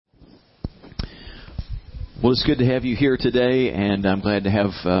Well, it's good to have you here today, and I'm glad to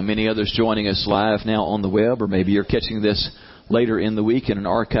have many others joining us live now on the web, or maybe you're catching this later in the week in an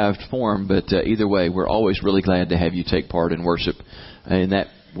archived form. But either way, we're always really glad to have you take part in worship in that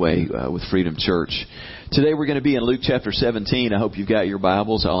way with Freedom Church. Today we're going to be in Luke chapter 17. I hope you've got your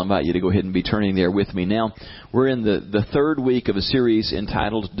Bibles. I'll invite you to go ahead and be turning there with me now. We're in the third week of a series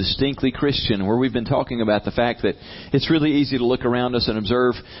entitled Distinctly Christian, where we've been talking about the fact that it's really easy to look around us and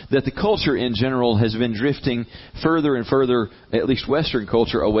observe that the culture in general has been drifting further and further, at least Western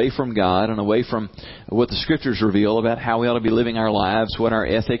culture, away from God and away from what the Scriptures reveal about how we ought to be living our lives, what our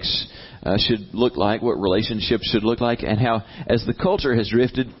ethics should look like, what relationships should look like, and how, as the culture has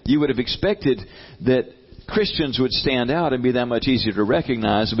drifted, you would have expected that Christians would stand out and be that much easier to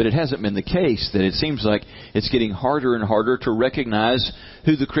recognize, but it hasn't been the case. That it seems like it's getting harder and harder to recognize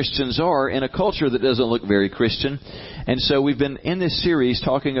who the Christians are in a culture that doesn't look very Christian. And so we've been in this series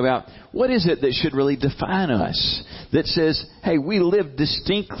talking about what is it that should really define us, that says, hey, we live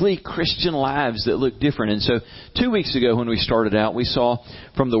distinctly Christian lives that look different. And so 2 weeks ago when we started out, we saw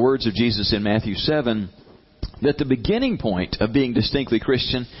from the words of Jesus in Matthew 7 that the beginning point of being distinctly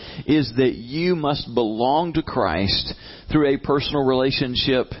Christian is that you must belong to Christ through a personal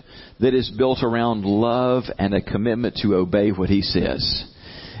relationship that is built around love and a commitment to obey what He says.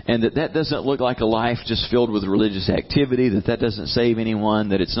 And that doesn't look like a life just filled with religious activity, that doesn't save anyone,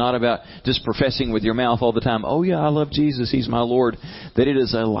 that it's not about just professing with your mouth all the time, oh yeah, I love Jesus, He's my Lord, that it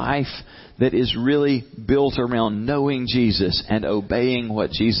is a life that is really built around knowing Jesus and obeying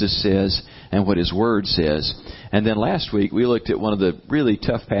what Jesus says and what His Word says. And then last week we looked at one of the really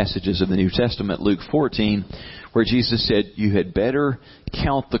tough passages of the New Testament, Luke 14, where Jesus said, you had better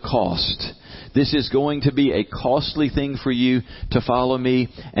count the cost. This is going to be a costly thing for you to follow me.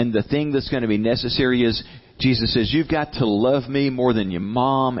 And the thing that's going to be necessary is, Jesus says, you've got to love me more than your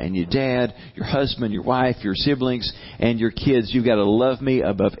mom and your dad, your husband, your wife, your siblings, and your kids. You've got to love me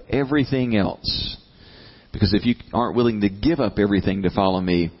above everything else. Because if you aren't willing to give up everything to follow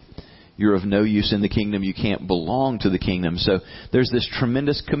me, you're of no use in the kingdom. You can't belong to the kingdom. So there's this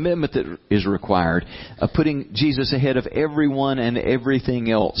tremendous commitment that is required of putting Jesus ahead of everyone and everything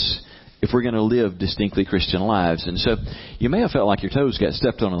else if we're going to live distinctly Christian lives. And so you may have felt like your toes got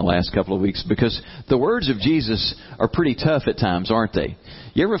stepped on in the last couple of weeks, because the words of Jesus are pretty tough at times, aren't they?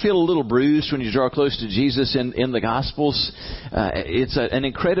 You ever feel a little bruised when you draw close to Jesus in the Gospels? It's an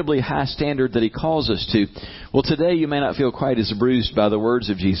incredibly high standard that He calls us to. Well, today you may not feel quite as bruised by the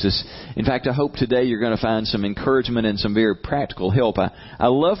words of Jesus. In fact, I hope today you're going to find some encouragement and some very practical help. I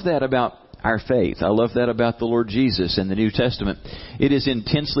love that about our faith. I love that about the Lord Jesus and the New Testament. It is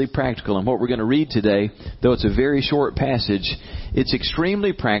intensely practical. And what we're going to read today, though it's a very short passage, it's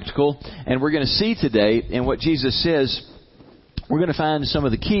extremely practical. And we're going to see today in what Jesus says, we're going to find some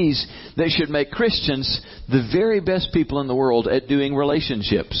of the keys that should make Christians the very best people in the world at doing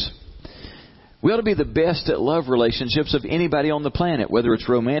relationships. We ought to be the best at love relationships of anybody on the planet, whether it's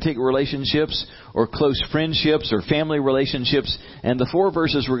romantic relationships or close friendships or family relationships. And the 4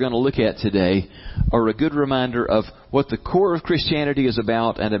 verses we're going to look at today are a good reminder of what the core of Christianity is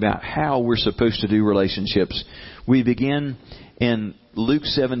about and about how we're supposed to do relationships. We begin in Luke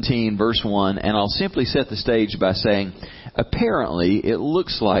 17, verse 1, and I'll simply set the stage by saying, apparently it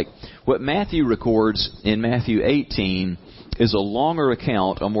looks like what Matthew records in Matthew 18 is a longer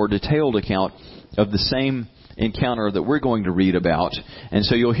account, a more detailed account of the same encounter that we're going to read about. And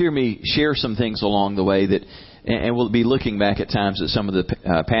so you'll hear me share some things along the way and we'll be looking back at times at some of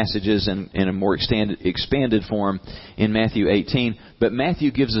the passages in a more expanded form in Matthew 18. But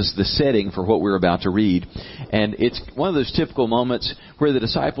Matthew gives us the setting for what we're about to read. And it's one of those typical moments where the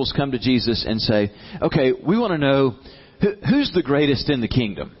disciples come to Jesus and say, okay, we want to know who's the greatest in the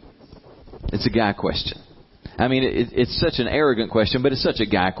kingdom. It's a guy question. I mean, it's such an arrogant question, but it's such a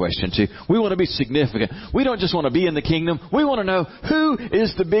guy question too. We want to be significant. We don't just want to be in the kingdom. We want to know who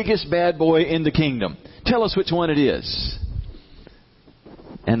is the biggest bad boy in the kingdom. Tell us which one it is.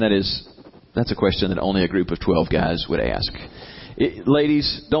 And that's a question that only a group of 12 guys would ask.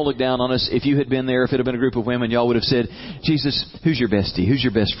 Ladies, don't look down on us. If you had been there, if it had been a group of women, y'all would have said, Jesus, who's your bestie? Who's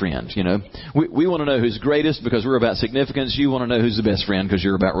your best friend? You know, we want to know who's greatest because we're about significance. You want to know who's the best friend because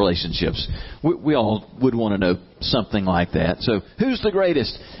you're about relationships. We all would want to know something like that. So who's the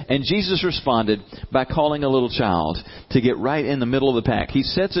greatest? And Jesus responded by calling a little child to get right in the middle of the pack. He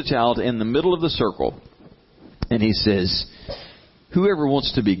sets a child in the middle of the circle and He says, whoever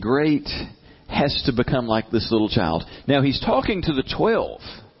wants to be great has to become like this little child. Now, He's talking to the 12.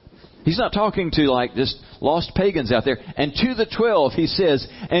 He's not talking to like just lost pagans out there. And to the 12, he says,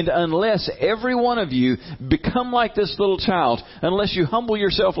 and unless every one of you become like this little child, unless you humble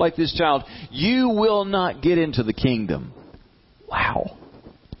yourself like this child, you will not get into the kingdom. Wow.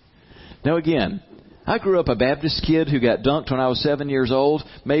 Now again, I grew up a Baptist kid who got dunked when I was 7 years old,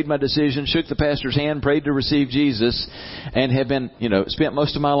 made my decision, shook the pastor's hand, prayed to receive Jesus, and have been, spent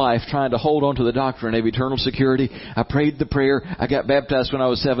most of my life trying to hold on to the doctrine of eternal security. I prayed the prayer. I got baptized when I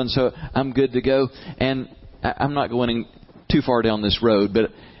was 7, so I'm good to go. And I'm not going too far down this road, but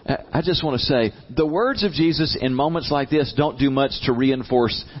I just want to say the words of Jesus in moments like this don't do much to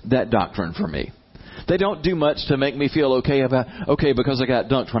reinforce that doctrine for me. They don't do much to make me feel okay because I got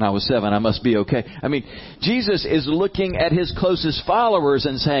dunked when I was 7, I must be okay. I mean, Jesus is looking at his closest followers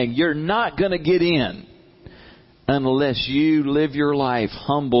and saying, you're not going to get in unless you live your life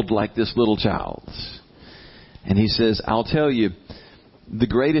humbled like this little child. And he says, I'll tell you, the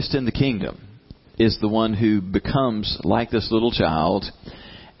greatest in the kingdom is the one who becomes like this little child.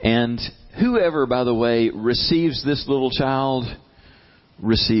 And whoever, by the way, receives this little child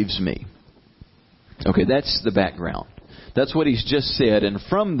receives me. Okay, that's the background. That's what he's just said. And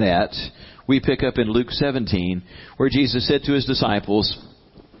from that, we pick up in Luke 17, where Jesus said to his disciples,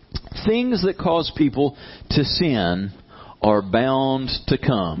 things that cause people to sin are bound to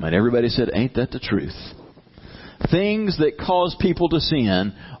come. And everybody said, ain't that the truth? Things that cause people to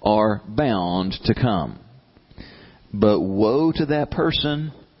sin are bound to come. But woe to that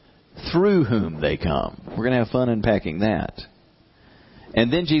person through whom they come. We're going to have fun unpacking that.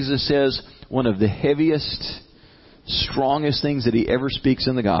 And then Jesus says, one of the heaviest, strongest things that he ever speaks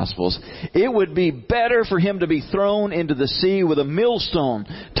in the Gospels. It would be better for him to be thrown into the sea with a millstone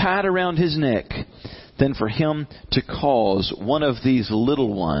tied around his neck than for him to cause one of these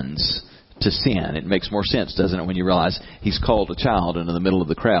little ones to sin. It makes more sense, doesn't it, when you realize he's called a child into the middle of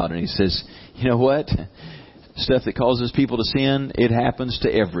the crowd. And he says, you know what? Stuff that causes people to sin, it happens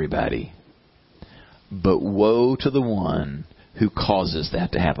to everybody. But woe to the one who causes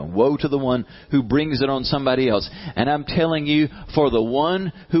that to happen. Woe to the one who brings it on somebody else. And I'm telling you, for the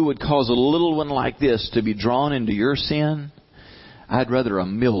one who would cause a little one like this to be drawn into your sin, I'd rather a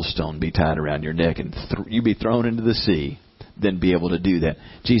millstone be tied around your neck and you be thrown into the sea than be able to do that.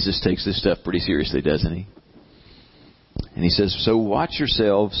 Jesus takes this stuff pretty seriously, doesn't he? And he says, so watch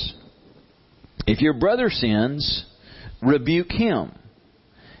yourselves. If your brother sins, rebuke him.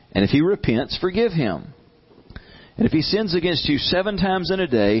 And if he repents, forgive him. And if he sins against you 7 times in a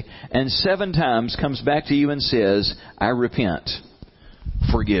day, and 7 times comes back to you and says, I repent,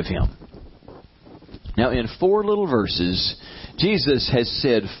 forgive him. Now, in 4 little verses, Jesus has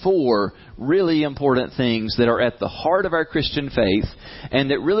said 4 really important things that are at the heart of our Christian faith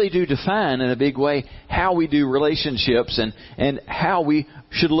and that really do define in a big way how we do relationships and how we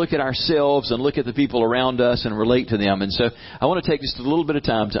should look at ourselves and look at the people around us and relate to them. And so I want to take just a little bit of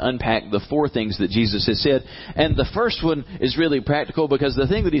time to unpack the 4 things that Jesus has said. And the first one is really practical because the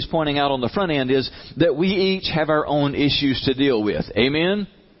thing that he's pointing out on the front end is that we each have our own issues to deal with. Amen?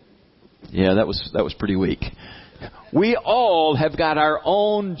 Yeah, that was pretty weak. We all have got our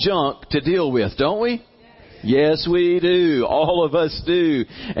own junk to deal with, don't we? Yes, we do. All of us do.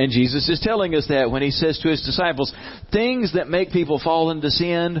 And Jesus is telling us that when he says to his disciples, things that make people fall into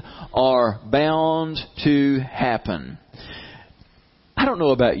sin are bound to happen. I don't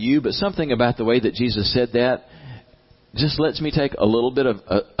know about you, but something about the way that Jesus said that just lets me take a little bit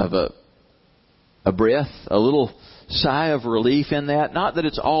of a breath, a little sigh of relief in that. Not that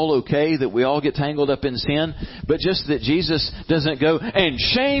it's all okay that we all get tangled up in sin, but just that Jesus doesn't go, and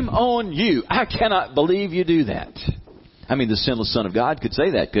shame on you. I cannot believe you do that. I mean, the sinless Son of God could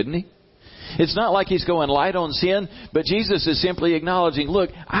say that, couldn't he? It's not like he's going light on sin, but Jesus is simply acknowledging, look,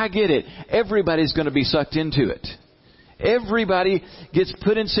 I get it. Everybody's going to be sucked into it. Everybody gets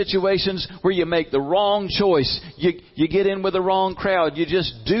put in situations where you make the wrong choice. You get in with the wrong crowd. You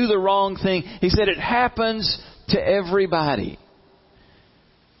just do the wrong thing. He said it happens to everybody.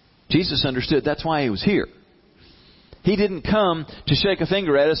 Jesus understood that's why he was here. He didn't come to shake a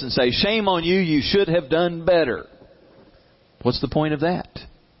finger at us and say, shame on you, you should have done better. What's the point of that?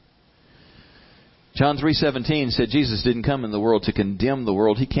 John 3:17 said Jesus didn't come in the world to condemn the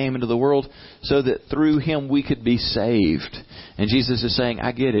world. He came into the world so that through him we could be saved. And Jesus is saying,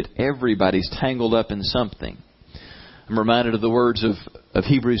 I get it. Everybody's tangled up in something. I'm reminded of the words of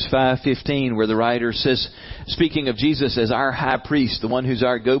Hebrews 5:15, where the writer says, speaking of Jesus as our high priest, the one who's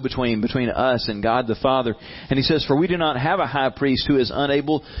our go-between between us and God the Father. And he says, for we do not have a high priest who is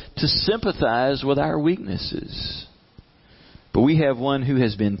unable to sympathize with our weaknesses, but we have one who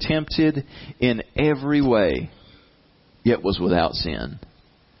has been tempted in every way, yet was without sin.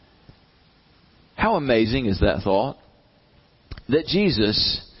 How amazing is that thought? That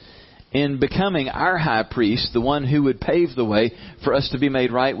Jesus, in becoming our high priest, the one who would pave the way for us to be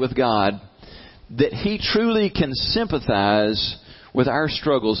made right with God, that He truly can sympathize with our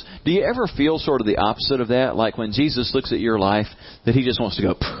struggles. Do you ever feel sort of the opposite of that? Like when Jesus looks at your life, that He just wants to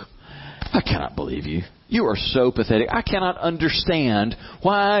go, I cannot believe you. You are so pathetic. I cannot understand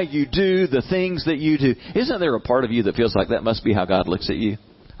why you do the things that you do. Isn't there a part of you that feels like that must be how God looks at you?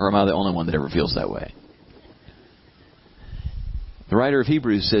 Or am I the only one that ever feels that way? The writer of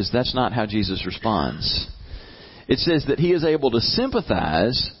Hebrews says that's not how Jesus responds. It says that He is able to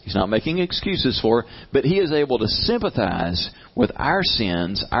sympathize. He's not making excuses for it, but He is able to sympathize with our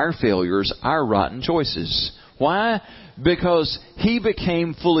sins, our failures, our rotten choices. Why? Because He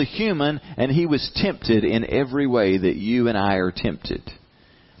became fully human and He was tempted in every way that you and I are tempted.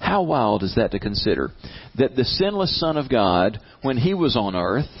 How wild is that to consider? That the sinless Son of God, when He was on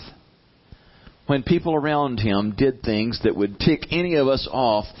earth, when people around Him did things that would tick any of us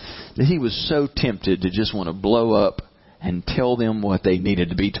off, that He was so tempted to just want to blow up and tell them what they needed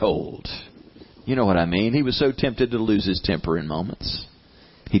to be told. You know what I mean? He was so tempted to lose His temper in moments.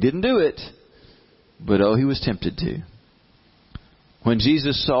 He didn't do it, but He was tempted to. When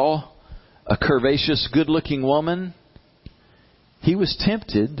Jesus saw a curvaceous, good-looking woman, He was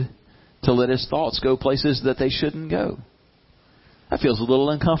tempted to let His thoughts go places that they shouldn't go. That feels a little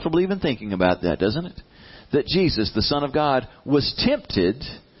uncomfortable even thinking about that, doesn't it? That Jesus, the Son of God, was tempted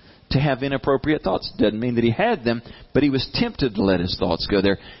to have inappropriate thoughts. Doesn't mean that He had them, but He was tempted to let His thoughts go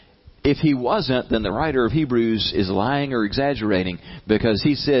there. If He wasn't, then the writer of Hebrews is lying or exaggerating, because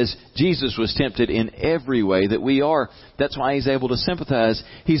he says Jesus was tempted in every way that we are. That's why He's able to sympathize.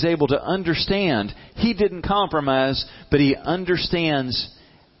 He's able to understand. He didn't compromise, but He understands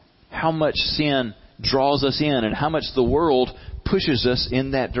how much sin draws us in and how much the world pushes us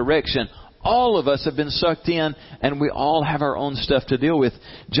in that direction. All of us have been sucked in, and we all have our own stuff to deal with.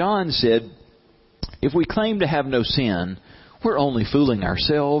 John said, if we claim to have no sin, we're only fooling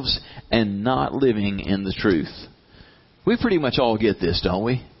ourselves and not living in the truth. We pretty much all get this, don't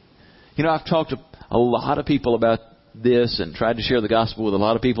we? You know, I've talked to a lot of people about this and tried to share the gospel with a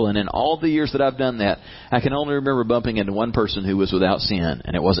lot of people, and in all the years that I've done that, I can only remember bumping into one person who was without sin,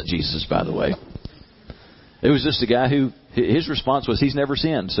 and it wasn't Jesus, by the way. It was just a guy who, his response was he's never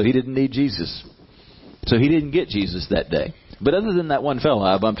sinned, so he didn't need Jesus. So he didn't get Jesus that day. But other than that one fellow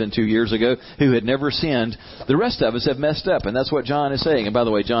I bumped into years ago who had never sinned, the rest of us have messed up. And that's what John is saying. And by the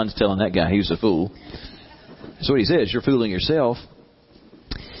way, John's telling that guy he was a fool. That's what he says. You're fooling yourself.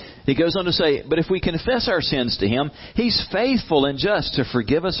 He goes on to say, but if we confess our sins to Him, He's faithful and just to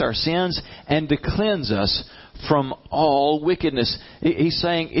forgive us our sins and to cleanse us from all wickedness. He's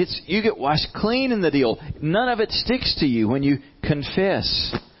saying you get washed clean in the deal. None of it sticks to you when you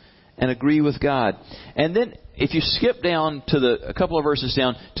confess and agree with God. And then if you skip down to a couple of verses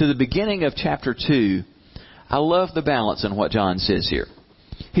down to the beginning of chapter 2, I love the balance in what John says here.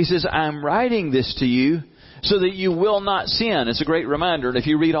 He says, I'm writing this to you so that you will not sin. It's a great reminder. And if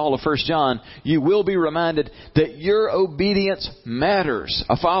you read all of 1 John, you will be reminded that your obedience matters.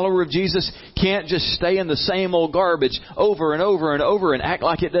 A follower of Jesus can't just stay in the same old garbage over and over and over and act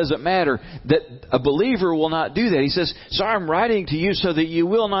like it doesn't matter. That a believer will not do that. He says, so I'm writing to you so that you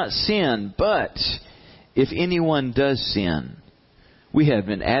will not sin. But if anyone does sin, we have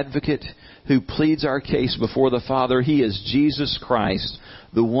an advocate who pleads our case before the Father. He is Jesus Christ,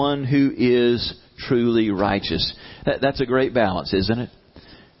 the one who is truly righteous. That's a great balance, isn't it?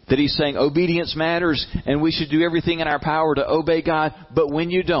 That He's saying obedience matters and we should do everything in our power to obey God. But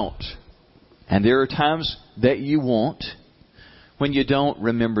when you don't, and there are times that you won't, when you don't,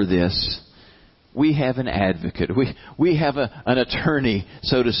 remember this. We have an advocate. We have an attorney,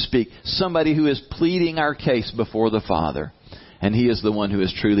 so to speak. Somebody who is pleading our case before the Father. And He is the one who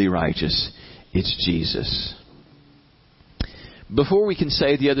is truly righteous. It's Jesus. Before we can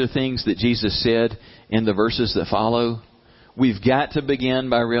say the other things that Jesus said in the verses that follow, we've got to begin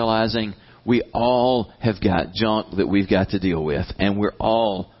by realizing we all have got junk that we've got to deal with. And we're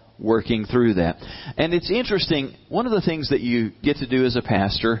all working through that. And it's interesting, one of the things that you get to do as a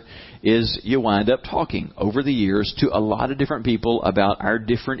pastor is you wind up talking over the years to a lot of different people about our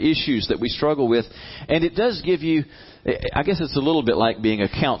different issues that we struggle with. And it does give you, I guess it's a little bit like being a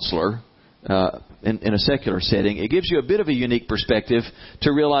counselor in a secular setting. It gives you a bit of a unique perspective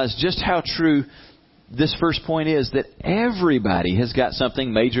to realize just how true this first point is, that everybody has got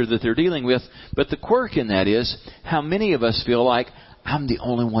something major that they're dealing with. But the quirk in that is how many of us feel like I'm the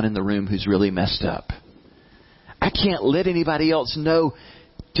only one in the room who's really messed up. I can't let anybody else know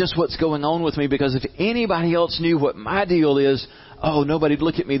just what's going on with me, because if anybody else knew what my deal is, oh, nobody'd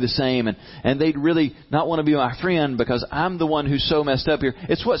look at me the same, and they'd really not want to be my friend because I'm the one who's so messed up here.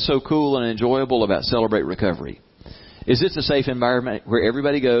 It's what's so cool and enjoyable about Celebrate Recovery. Is it's a safe environment where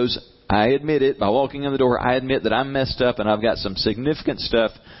everybody goes, I admit it, by walking in the door, I admit that I'm messed up and I've got some significant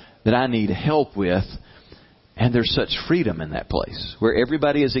stuff that I need help with. And there's such freedom in that place where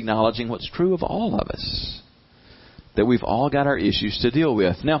everybody is acknowledging what's true of all of us, that we've all got our issues to deal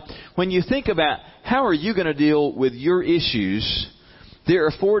with. Now, when you think about how are you going to deal with your issues, there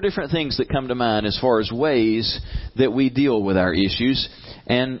are 4 different things that come to mind as far as ways that we deal with our issues.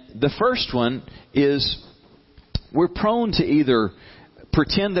 And the first one is we're prone to either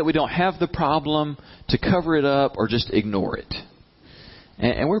pretend that we don't have the problem, to cover it up, or just ignore it.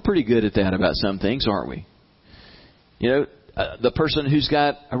 And we're pretty good at that about some things, aren't we? You know, the person who's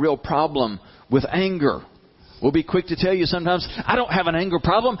got a real problem with anger will be quick to tell you sometimes, I don't have an anger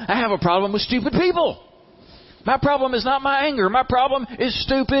problem. I have a problem with stupid people. My problem is not my anger. My problem is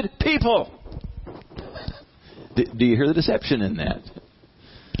stupid people. Do you hear the deception in that?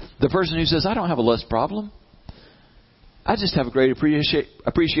 The person who says, I don't have a lust problem. I just have a great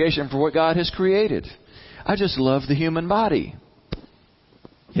appreciation for what God has created. I just love the human body.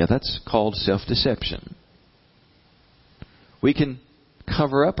 Yeah, that's called self-deception. We can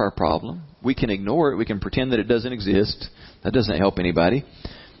cover up our problem. We can ignore it. We can pretend that it doesn't exist. That doesn't help anybody.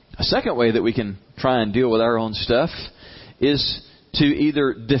 A second way that we can try and deal with our own stuff is to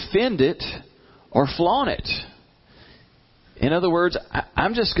either defend it or flaunt it. In other words,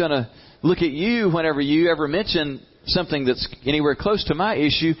 I'm just going to look at you whenever you ever mention something that's anywhere close to my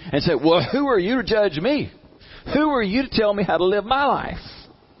issue and say, well, who are you to judge me? Who are you to tell me how to live my life?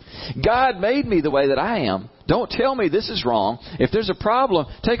 God made me the way that I am. Don't tell me this is wrong. If there's a problem,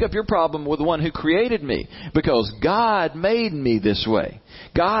 take up your problem with the one who created me, because God made me this way.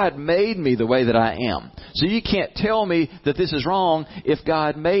 God made me the way that I am. So you can't tell me that this is wrong if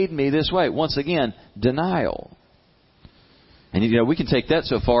God made me this way. Once again, denial. And you know, we can take that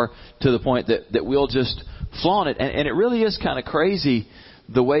so far to the point that we'll just flaunt it. And it really is kind of crazy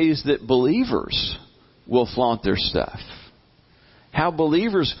the ways that believers will flaunt their stuff. How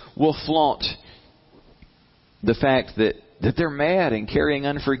believers will flaunt the fact that they're mad and carrying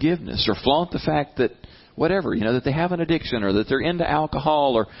unforgiveness, or flaunt the fact that whatever, you know, that they have an addiction, or that they're into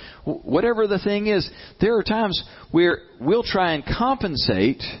alcohol, or whatever the thing is. There are times where we'll try and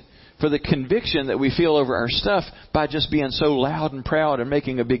compensate for the conviction that we feel over our stuff by just being so loud and proud and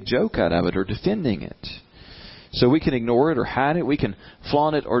making a big joke out of it or defending it. So we can ignore it or hide it. We can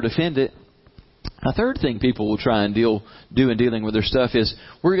flaunt it or defend it. A third thing people will try and do in dealing with their stuff is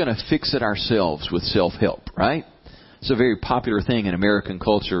we're going to fix it ourselves with self-help, right? It's a very popular thing in American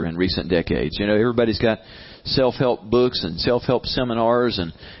culture in recent decades. You know, everybody's got self-help books and self-help seminars,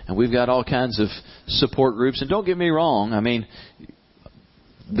 and we've got all kinds of support groups. And don't get me wrong, I mean,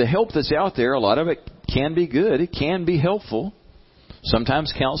 the help that's out there, a lot of it can be good. It can be helpful.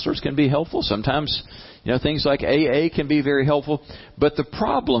 Sometimes counselors can be helpful. Sometimes, you know, things like AA can be very helpful. But the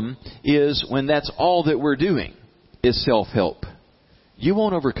problem is when that's all that we're doing is self-help. You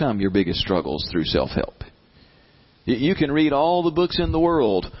won't overcome your biggest struggles through self-help. You can read all the books in the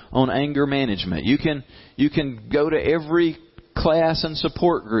world on anger management. You can go to every class and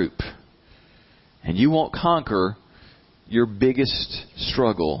support group, and you won't conquer your biggest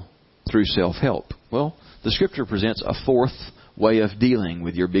struggle through self-help. Well, the Scripture presents a fourth way of dealing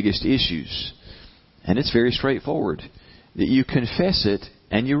with your biggest issues. And it's very straightforward. That you confess it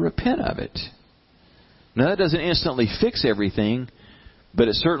and you repent of it. Now, that doesn't instantly fix everything, but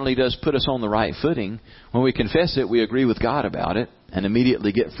it certainly does put us on the right footing. When we confess it, we agree with God about it and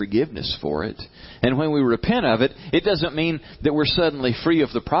immediately get forgiveness for it. And when we repent of it, it doesn't mean that we're suddenly free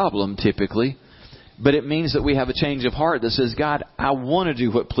of the problem, typically. But it means that we have a change of heart that says, God, I want to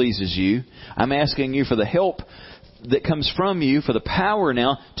do what pleases you. I'm asking you for the help that comes from you, for the power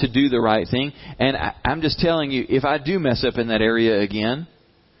now to do the right thing. And I'm just telling you, if I do mess up in that area again,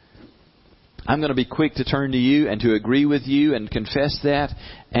 I'm going to be quick to turn to you and to agree with you and confess that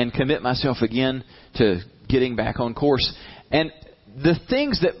and commit myself again to getting back on course. And the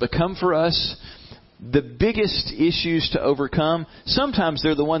things that become for us the biggest issues to overcome, sometimes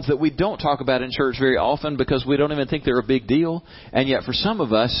they're the ones that we don't talk about in church very often because we don't even think they're a big deal. And yet for some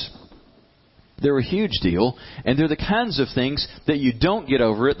of us, they're a huge deal. And they're the kinds of things that you don't get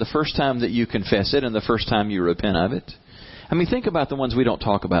over it the first time that you confess it and the first time you repent of it. I mean, think about the ones we don't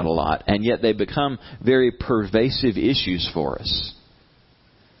talk about a lot, and yet they become very pervasive issues for us.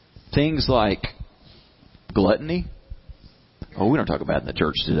 Things like gluttony. Oh, we don't talk about it in the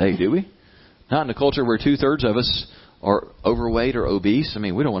church today, do we? Not in a culture where 2/3 of us are overweight or obese. I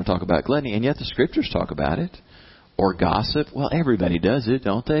mean, we don't want to talk about gluttony, and yet the Scriptures talk about it. Or gossip? Well, everybody does it,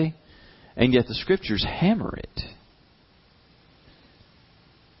 don't they? And yet the Scriptures hammer it.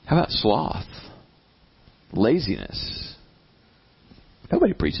 How about sloth? Laziness.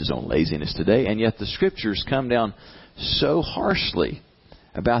 Nobody preaches on laziness today, and yet the Scriptures come down so harshly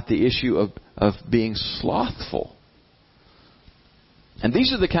about the issue of being slothful. And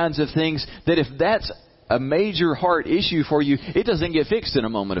these are the kinds of things that if that's a major heart issue for you, it doesn't get fixed in a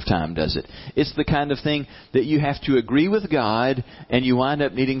moment of time, does it? It's the kind of thing that you have to agree with God, and you wind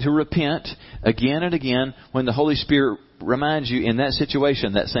up needing to repent again and again when the Holy Spirit reminds you in that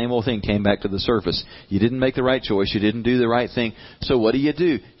situation, that same old thing came back to the surface. You didn't make the right choice. You didn't do the right thing. So what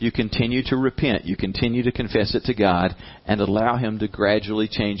do? You continue to repent. You continue to confess it to God and allow Him to gradually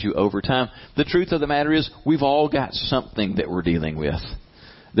change you over time. The truth of the matter is, we've all got something that we're dealing with.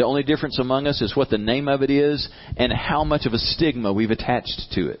 The only difference among us is what the name of it is and how much of a stigma we've attached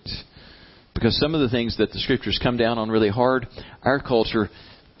to it. Because some of the things that the Scriptures come down on really hard, our culture,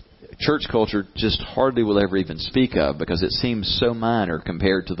 church culture, just hardly will ever even speak of, because it seems so minor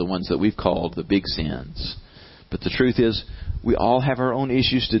compared to the ones that we've called the big sins. But the truth is, we all have our own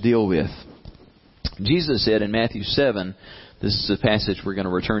issues to deal with. Jesus said in Matthew 7, this is a passage we're going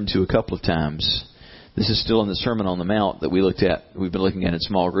to return to a couple of times. This is still in the Sermon on the Mount that we've been looking at in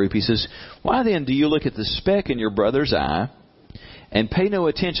small group. He says, "Why then do you look at the speck in your brother's eye and pay no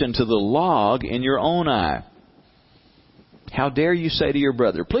attention to the log in your own eye? How dare you say to your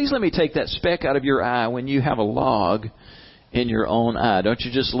brother, 'Please let me take that speck out of your eye,' when you have a log in your own eye?" Don't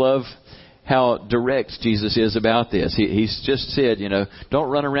you just love how direct Jesus is about this? He's just said, don't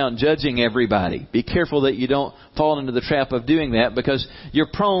run around judging everybody. Be careful that you don't fall into the trap of doing that, because you're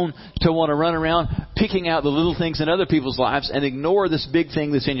prone to want to run around picking out the little things in other people's lives and ignore this big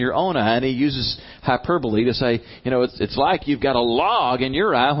thing that's in your own eye. And he uses hyperbole to say, it's like you've got a log in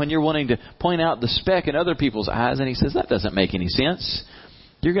your eye when you're wanting to point out the speck in other people's eyes. And he says that doesn't make any sense.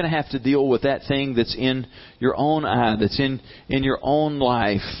 You're going to have to deal with that thing that's in your own eye, that's in your own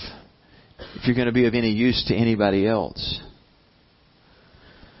life, if you're going to be of any use to anybody else.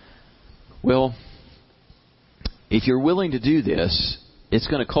 Well, if you're willing to do this, it's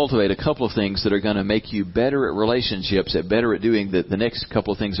going to cultivate a couple of things that are going to make you better at relationships, better at doing the next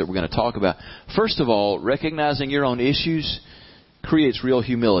couple of things that we're going to talk about. First of all, recognizing your own issues creates real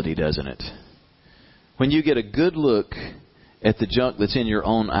humility, doesn't it? When you get a good look at the junk that's in your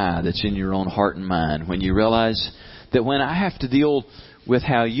own eye, that's in your own heart and mind, when you realize that when I have to deal with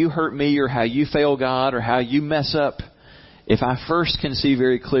how you hurt me or how you fail God or how you mess up, if I first can see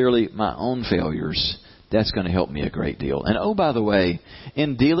very clearly my own failures, that's going to help me a great deal. And oh, by the way,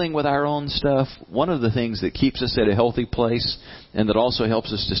 in dealing with our own stuff, one of the things that keeps us at a healthy place and that also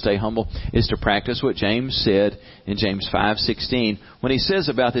helps us to stay humble is to practice what James said in James 5:16 when he says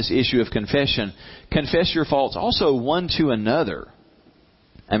about this issue of confession, "Confess your faults also one to another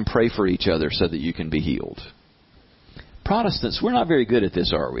and pray for each other so that you can be healed." Protestants, we're not very good at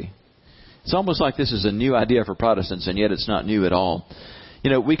this, are we? It's almost like this is a new idea for Protestants, and yet it's not new at all.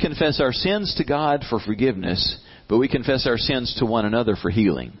 We confess our sins to God for forgiveness, but we confess our sins to one another for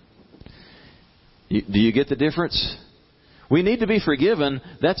healing. Do you get the difference? We need to be forgiven.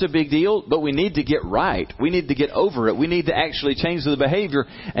 That's a big deal, but we need to get right. We need to get over it. We need to actually change the behavior.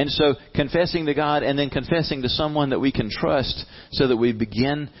 And so confessing to God and then confessing to someone that we can trust so that we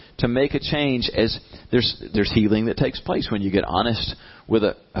begin to make a change, as there's healing that takes place when you get honest with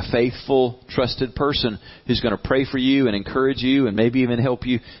a faithful, trusted person who's going to pray for you and encourage you and maybe even help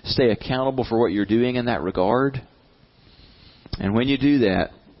you stay accountable for what you're doing in that regard. And when you do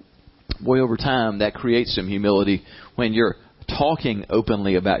that, boy, over time, that creates some humility when you're talking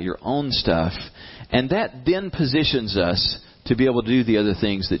openly about your own stuff. And that then positions us to be able to do the other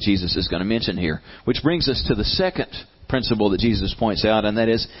things that Jesus is going to mention here. Which brings us to the second principle that Jesus points out, and that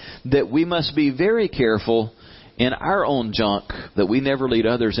is that we must be very careful in our own junk that we never lead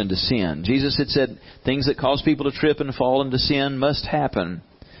others into sin. Jesus had said things that cause people to trip and fall into sin must happen.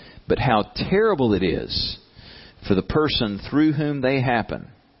 But how terrible it is for the person through whom they happen.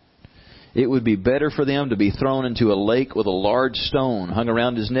 It would be better for them to be thrown into a lake with a large stone hung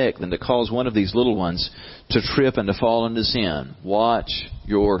around his neck than to cause one of these little ones to trip and to fall into sin. Watch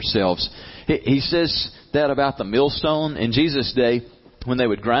yourselves. He says that about the millstone. In Jesus' day, when they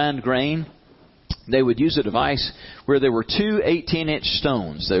would grind grain, they would use a device where there were two 18-inch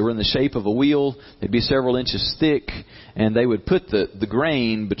stones. They were in the shape of a wheel. They'd be several inches thick. And they would put the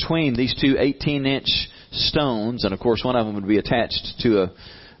grain between these two 18-inch stones. And, of course, one of them would be attached to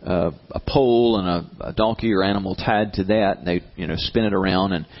a pole and a donkey or animal tied to that. And they spin it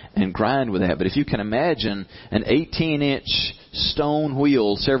around and grind with that. But if you can imagine an 18-inch stone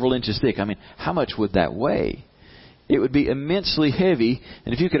wheel several inches thick, how much would that weigh? it would be immensely heavy.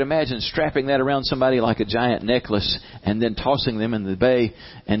 And if you could imagine strapping that around somebody like a giant necklace and then tossing them in the bay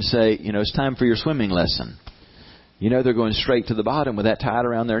and say, it's time for your swimming lesson. They're going straight to the bottom with that tied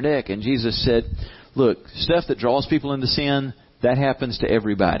around their neck. And Jesus said, look, stuff that draws people into sin, that happens to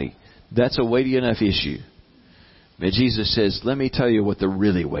everybody. That's a weighty enough issue. But Jesus says, let me tell you what the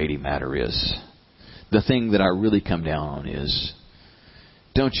really weighty matter is. The thing that I really come down on is,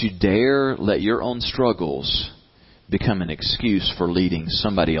 don't you dare let your own struggles become an excuse for leading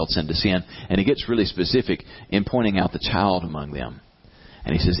somebody else into sin. And he gets really specific in pointing out the child among them.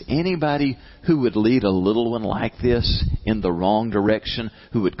 And he says, anybody who would lead a little one like this in the wrong direction,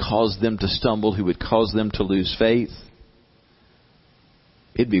 who would cause them to stumble, who would cause them to lose faith,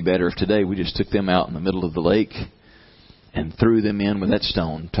 it'd be better if today we just took them out in the middle of the lake and threw them in with that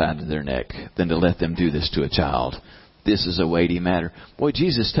stone tied to their neck than to let them do this to a child. This is a weighty matter. Boy,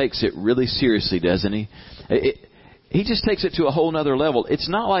 Jesus takes it really seriously, doesn't he? He just takes it to a whole other level. It's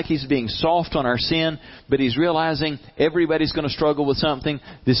not like he's being soft on our sin, but he's realizing everybody's going to struggle with something.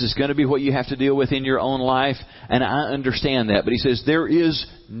 This is going to be what you have to deal with in your own life, and I understand that. But he says there is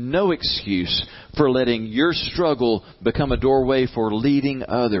no excuse for letting your struggle become a doorway for leading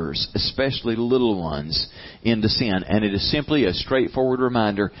others, especially little ones, into sin. And it is simply a straightforward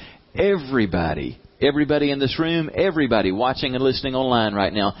reminder. Everybody in this room, everybody watching and listening online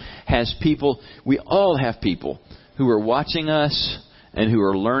right now has people. We all have people who are watching us and who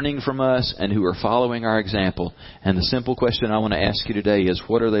are learning from us and who are following our example. And the simple question I want to ask you today is,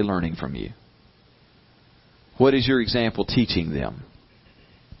 what are they learning from you? What is your example teaching them?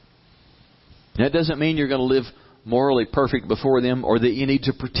 That doesn't mean you're going to live morally perfect before them or that you need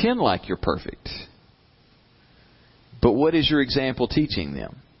to pretend like you're perfect. But what is your example teaching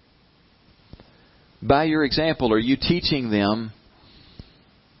them? By your example, are you teaching them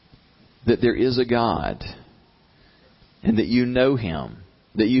that there is a God and that you know Him,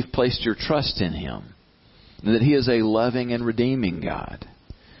 that you've placed your trust in Him, and that He is a loving and redeeming God,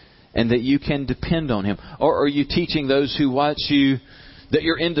 and that you can depend on Him? Or are you teaching those who watch you that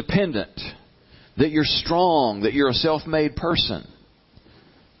you're independent, that you're strong, that you're a self-made person?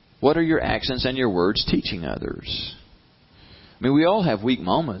 What are your actions and your words teaching others? I mean, we all have weak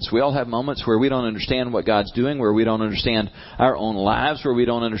moments. We all have moments where we don't understand what God's doing, where we don't understand our own lives, where we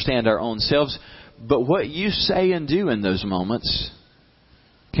don't understand our own selves. But what you say and do in those moments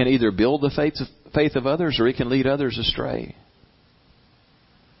can either build the faith of others or it can lead others astray.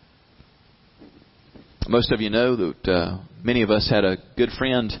 Most of you know that many of us had a good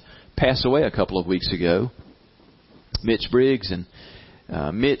friend pass away a couple of weeks ago, Mitch Briggs. And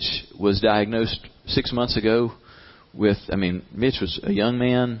Mitch was diagnosed 6 months ago Mitch was a young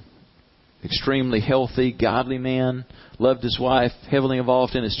man, extremely healthy, godly man, loved his wife, heavily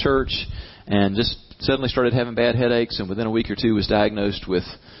involved in his church, and just suddenly started having bad headaches, and within a week or two was diagnosed with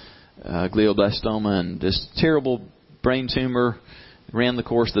glioblastoma and this terrible brain tumor. Ran the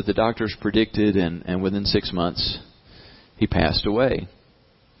course that the doctors predicted, and within 6 months he passed away.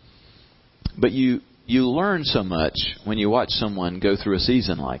 But you learn so much when you watch someone go through a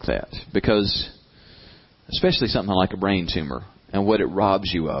season like that, because especially something like a brain tumor and what it robs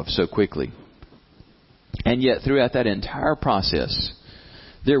you of so quickly. And yet throughout that entire process,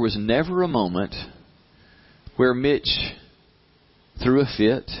 there was never a moment where Mitch threw a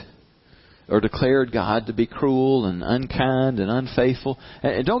fit or declared God to be cruel and unkind and unfaithful.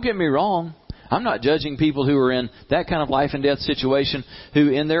 And don't get me wrong, I'm not judging people who are in that kind of life and death situation, who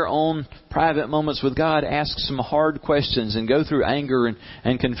in their own private moments with God ask some hard questions and go through anger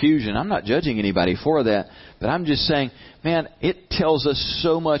and confusion. I'm not judging anybody for that. But I'm just saying, man, it tells us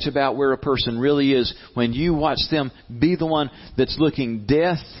so much about where a person really is when you watch them be the one that's looking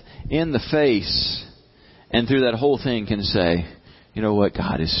death in the face, and through that whole thing can say, you know what,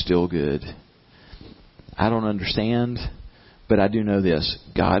 God is still good. I don't understand, but I do know this.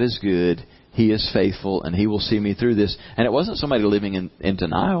 God is good. He is faithful, and He will see me through this. And it wasn't somebody living in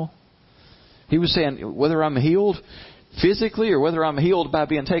denial. He was saying, whether I'm healed physically or whether I'm healed by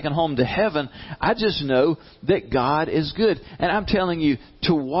being taken home to heaven, I just know that God is good. And I'm telling you,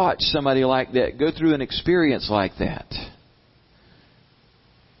 to watch somebody like that go through an experience like that,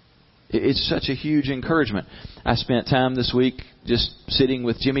 it's such a huge encouragement. I spent time this week just sitting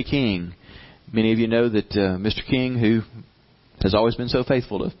with Jimmy King. Many of you know that Mr. King, who has always been so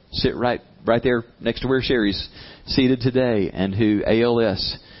faithful to sit right there next to where Sherry's seated today, and who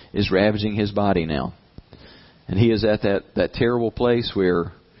ALS is ravaging his body now. And he is at that terrible place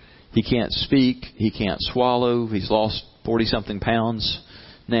where he can't speak, he can't swallow, he's lost 40-something pounds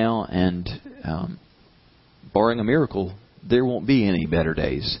now, and barring a miracle, there won't be any better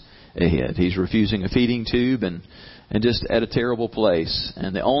days. ahead. He's refusing a feeding tube and just at a terrible place.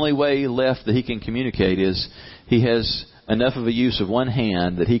 And the only way left that he can communicate is he has enough of a use of one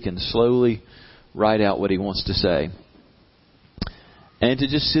hand that he can slowly write out what he wants to say. And to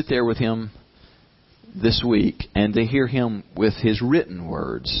just sit there with him this week and to hear him with his written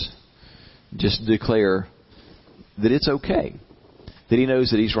words just declare that it's okay. That he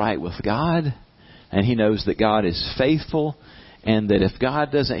knows that he's right with God, and he knows that God is faithful, and that if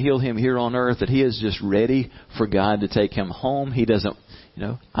God doesn't heal him here on earth, that he is just ready for God to take him home. He doesn't,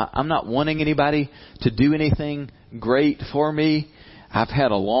 I'm not wanting anybody to do anything great for me. I've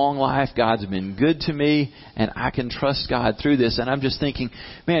had a long life. God's been good to me, and I can trust God through this. And I'm just thinking,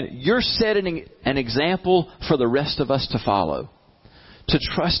 man, you're setting an example for the rest of us to follow. To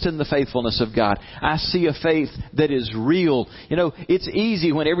trust in the faithfulness of God. I see a faith that is real. It's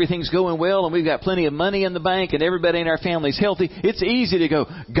easy when everything's going well and we've got plenty of money in the bank and everybody in our family's healthy. It's easy to go,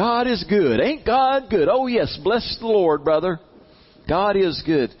 God is good. Ain't God good? Oh yes, bless the Lord, brother. God is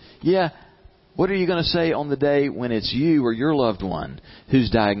good. Yeah. What are you going to say on the day when it's you or your loved one who's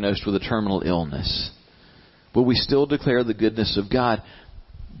diagnosed with a terminal illness? Will we still declare the goodness of God?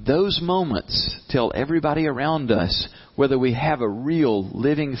 Those moments tell everybody around us whether we have a real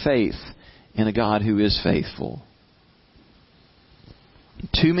living faith in a God who is faithful.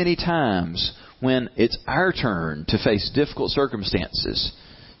 Too many times when it's our turn to face difficult circumstances,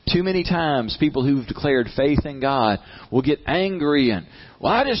 too many times people who've declared faith in God will get angry and,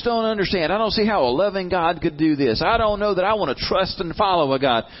 well, I just don't understand. I don't see how a loving God could do this. I don't know that I want to trust and follow a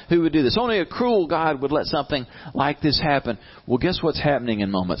God who would do this. Only a cruel God would let something like this happen. Well, guess what's happening in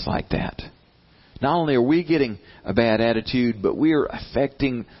moments like that? Not only are we getting a bad attitude, but we are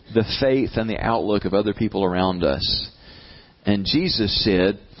affecting the faith and the outlook of other people around us. And Jesus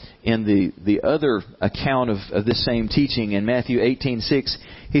said in the other account of this same teaching in Matthew 18:6,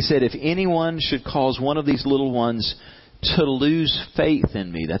 He said, if anyone should cause one of these little ones to lose faith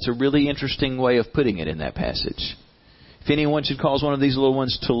in me. That's a really interesting way of putting it in that passage. If anyone should cause one of these little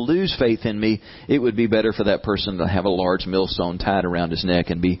ones to lose faith in me, it would be better for that person to have a large millstone tied around his neck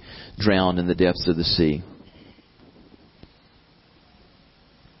and be drowned in the depths of the sea.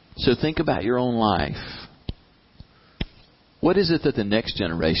 So think about your own life. What is it that the next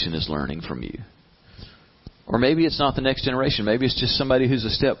generation is learning from you? Or maybe it's not the next generation. Maybe it's just somebody who's a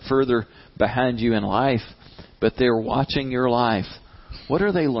step further behind you in life, but they're watching your life. What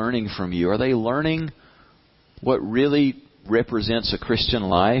are they learning from you? Are they learning what really represents a Christian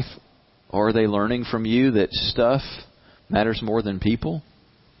life? Or are they learning from you that stuff matters more than people?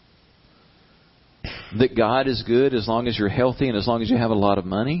 That God is good as long as you're healthy and as long as you have a lot of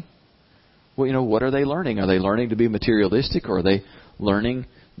money? Well, what are they learning? Are they learning to be materialistic, or are they learning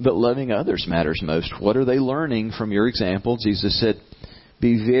that loving others matters most? What are they learning from your example? Jesus said,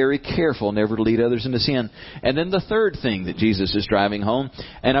 be very careful never to lead others into sin. And then the third thing that Jesus is driving home,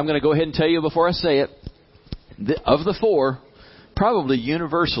 and I'm going to go ahead and tell you before I say it, of the four, probably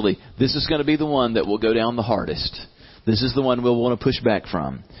universally, this is going to be the one that will go down the hardest. This is the one we'll want to push back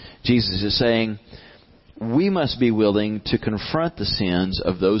from. Jesus is saying, we must be willing to confront the sins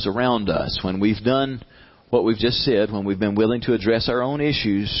of those around us. When we've done what we've just said, when we've been willing to address our own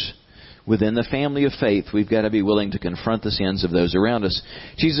issues within the family of faith, we've got to be willing to confront the sins of those around us.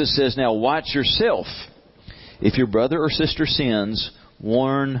 Jesus says, now watch yourself. If your brother or sister sins,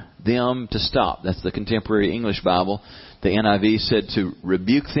 warn them to stop. That's the Contemporary English Bible. The NIV said to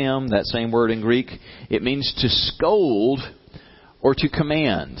rebuke them, that same word in Greek. It means to scold or to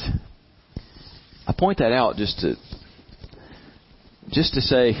command. I point that out just to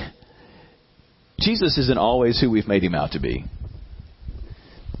say, Jesus isn't always who we've made Him out to be.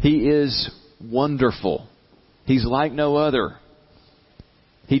 He is wonderful. He's like no other.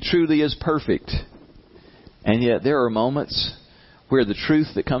 He truly is perfect. And yet there are moments where the truth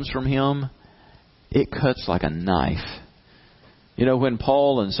that comes from Him, it cuts like a knife. When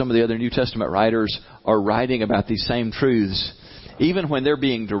Paul and some of the other New Testament writers are writing about these same truths, even when they're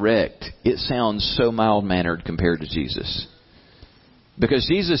being direct, it sounds so mild-mannered compared to Jesus. Because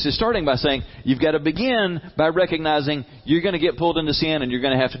Jesus is starting by saying, you've got to begin by recognizing you're going to get pulled into sin, and you're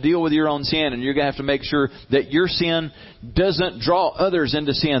going to have to deal with your own sin, and you're going to have to make sure that your sin doesn't draw others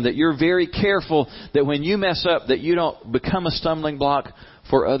into sin, that you're very careful that when you mess up, that you don't become a stumbling block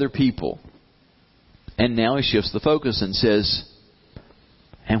for other people. And now He shifts the focus and says,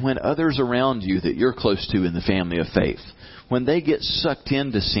 and when others around you that you're close to in the family of faith, when they get sucked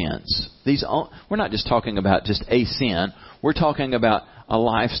into sins, we're not just talking about just a sin. We're talking about a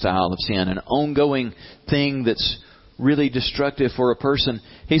lifestyle of sin, an ongoing thing that's really destructive for a person.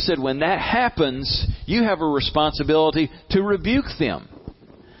 He said, when that happens, you have a responsibility to rebuke them.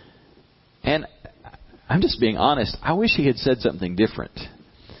 And I'm just being honest. I wish he had said something different.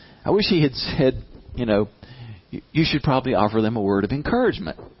 I wish he had said, you should probably offer them a word of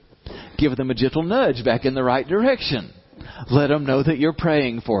encouragement. Give them a gentle nudge back in the right direction. Let them know that you're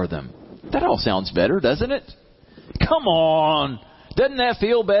praying for them. That all sounds better, doesn't it? Come on. Doesn't that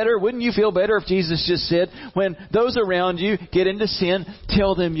feel better? Wouldn't you feel better if Jesus just said, when those around you get into sin,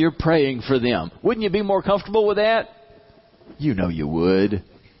 tell them you're praying for them? Wouldn't you be more comfortable with that? You know you would.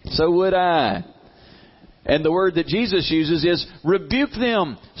 So would I. And the word that Jesus uses is rebuke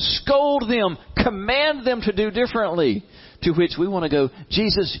them, scold them, command them to do differently. To which we want to go,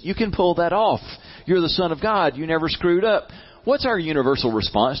 Jesus, you can pull that off. You're the Son of God. You never screwed up. What's our universal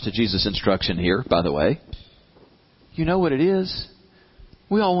response to Jesus' instruction here, by the way? You know what it is?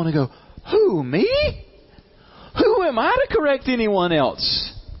 We all want to go, who, me? Who am I to correct anyone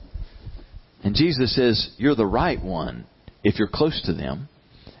else? And Jesus says, you're the right one if you're close to them.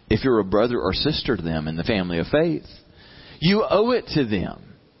 If you're a brother or sister to them in the family of faith. You owe it to them.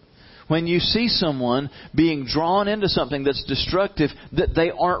 When you see someone being drawn into something that's destructive that they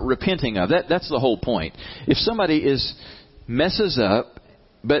aren't repenting of. That's the whole point. If somebody messes up,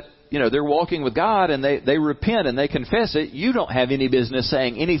 but they're walking with God and they repent and they confess it, you don't have any business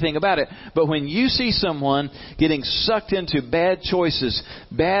saying anything about it. But when you see someone getting sucked into bad choices,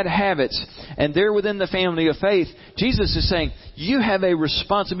 bad habits, and they're within the family of faith, Jesus is saying, you have a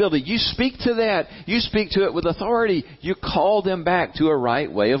responsibility. You speak to that. You speak to it with authority. You call them back to a right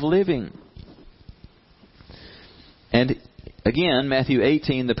way of living. And again, Matthew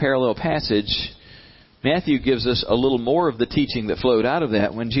 18, the parallel passage, Matthew gives us a little more of the teaching that flowed out of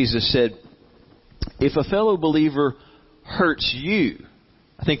that when Jesus said, if a fellow believer hurts you,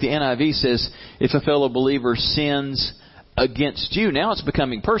 I think the NIV says, if a fellow believer sins against you. Now it's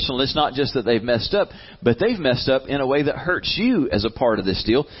becoming personal. It's not just that they've messed up, but they've messed up in a way that hurts you as a part of this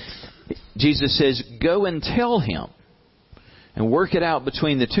deal. Jesus says, go and tell him and work it out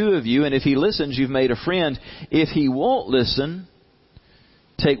between the two of you. And if he listens, you've made a friend. If he won't listen,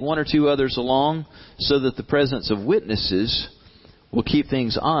 take one or two others along so that the presence of witnesses will keep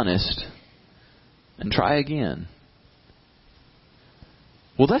things honest, and try again.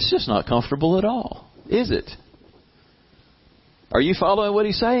 Well, that's just not comfortable at all, is it? Are you following what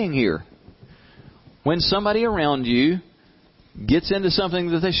he's saying here? When somebody around you gets into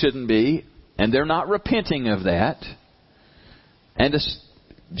something that they shouldn't be, and they're not repenting of that, and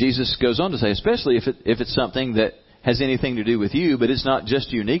Jesus goes on to say, especially if it's something that has anything to do with you, but it's not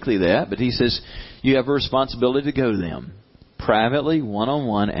just uniquely that, but he says you have a responsibility to go to them privately,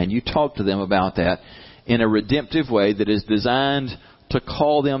 one-on-one, and you talk to them about that in a redemptive way that is designed to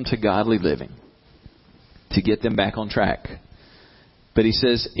call them to godly living, to get them back on track. But he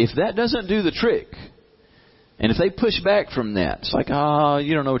says, if that doesn't do the trick, and if they push back from that, it's like,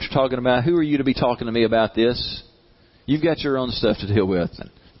 you don't know what you're talking about. Who are you to be talking to me about this? You've got your own stuff to deal with. And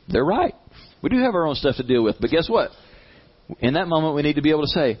they're right. We do have our own stuff to deal with. But guess what? In that moment, we need to be able to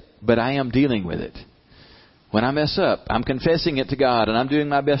say, but I am dealing with it. When I mess up, I'm confessing it to God, and I'm doing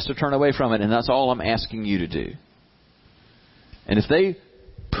my best to turn away from it, and that's all I'm asking you to do. And if they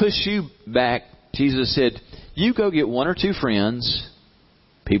push you back, Jesus said, you go get one or two friends,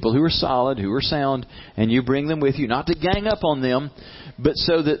 people who are solid, who are sound, and you bring them with you, not to gang up on them, but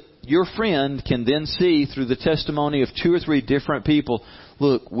so that your friend can then see through the testimony of two or three different people,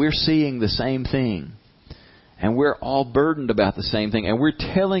 look, we're seeing the same thing. And we're all burdened about the same thing. And we're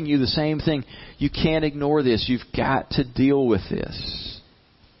telling you the same thing. You can't ignore this. You've got to deal with this.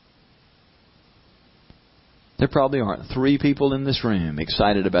 There probably aren't 3 people in this room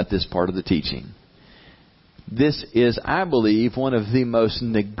excited about this part of the teaching. This is, I believe, one of the most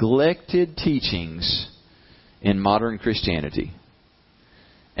neglected teachings in modern Christianity.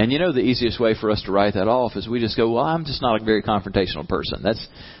 And the easiest way for us to write that off is we just go, well, I'm just not a very confrontational person.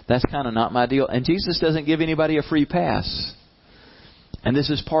 That's kind of not my deal. And Jesus doesn't give anybody a free pass. And this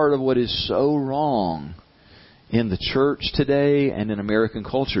is part of what is so wrong in the church today and in American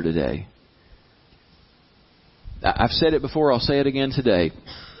culture today. I've said it before, I'll say it again today.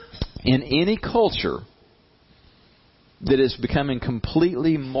 In any culture that is becoming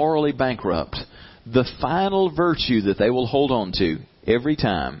completely morally bankrupt, the final virtue that they will hold on to every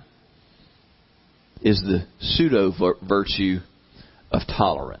time is the pseudo-virtue of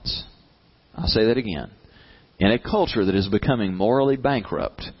tolerance. I'll say that again. In a culture that is becoming morally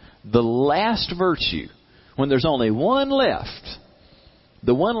bankrupt, the last virtue, when there's only one left,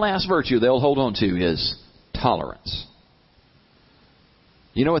 the one last virtue they'll hold on to is tolerance.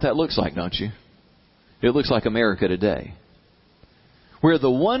 You know what that looks like, don't you? It looks like America today, where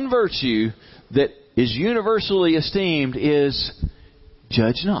the one virtue that is universally esteemed is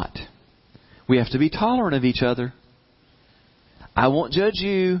judge not. We have to be tolerant of each other. I won't judge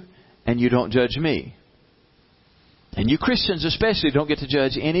you, and you don't judge me. And you Christians especially don't get to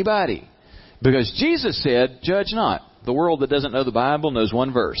judge anybody. Because Jesus said, judge not. The world that doesn't know the Bible knows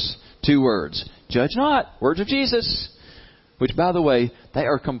one verse, 2 words. Judge not. Words of Jesus. Which, by the way, they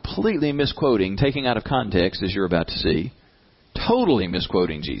are completely misquoting, taking out of context, as you're about to see. Totally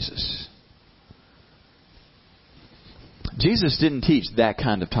misquoting Jesus. Jesus didn't teach that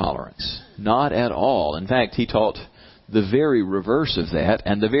kind of tolerance. Not at all. In fact, He taught the very reverse of that.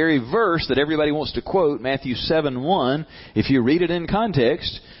 And the very verse that everybody wants to quote, Matthew 7:1, if you read it in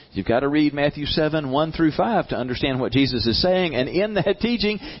context, you've got to read Matthew 7:1 through 5 to understand what Jesus is saying. And in that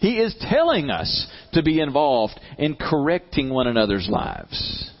teaching, He is telling us to be involved in correcting one another's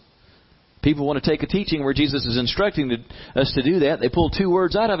lives. People want to take a teaching where Jesus is instructing us to do that. They pull 2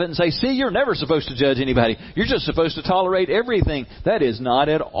 words out of it and say, see, you're never supposed to judge anybody. You're just supposed to tolerate everything. That is not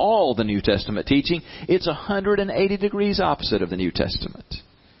at all the New Testament teaching. It's 180 degrees opposite of the New Testament.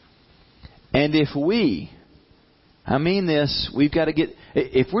 And if we've got to get,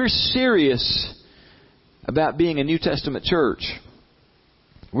 if we're serious about being a New Testament church,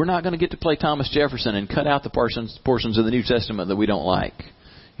 we're not going to get to play Thomas Jefferson and cut out the portions of the New Testament that we don't like.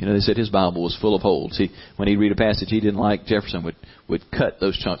 You know, they said his Bible was full of holes. When he'd read a passage he didn't like, Jefferson would cut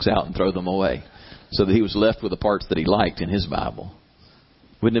those chunks out and throw them away so that he was left with the parts that he liked in his Bible.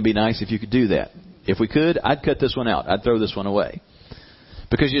 Wouldn't it be nice if you could do that? If we could, I'd cut this one out. I'd throw this one away.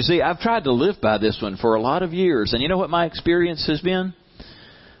 Because you see, I've tried to live by this one for a lot of years. And you know what my experience has been?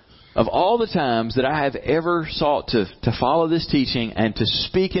 Of all the times that I have ever sought to follow this teaching and to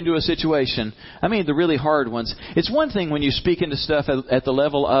speak into a situation, I mean the really hard ones, it's one thing when you speak into stuff at the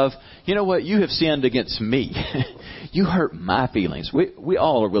level of, you know what, you have sinned against me. You hurt my feelings. We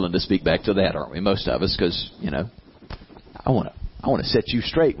all are willing to speak back to that, aren't we? Most of us, because, you know, I want to set you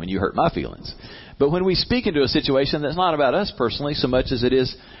straight when you hurt my feelings. But when we speak into a situation that's not about us personally so much as it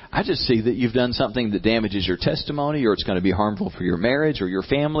is, I just see that you've done something that damages your testimony, or it's going to be harmful for your marriage or your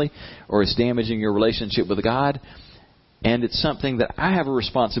family, or it's damaging your relationship with God. And it's something that I have a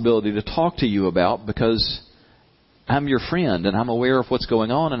responsibility to talk to you about because I'm your friend and I'm aware of what's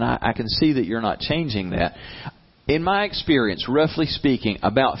going on, and I can see that you're not changing that. In my experience, roughly speaking,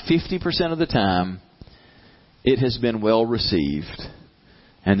 about 50% of the time, it has been well received.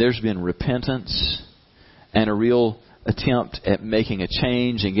 And there's been repentance and a real attempt at making a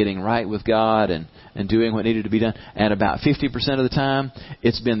change and getting right with God and doing what needed to be done. And about 50% of the time,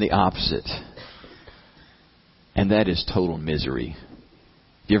 it's been the opposite. And that is total misery.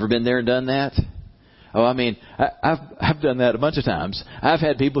 You ever been there and done that? Oh, I mean, I've done that a bunch of times. I've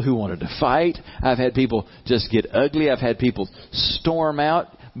had people who wanted to fight. I've had people just get ugly. I've had people storm out,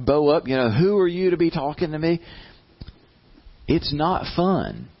 bow up. You know, who are you to be talking to me? It's not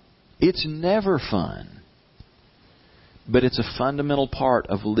fun. It's never fun. But it's a fundamental part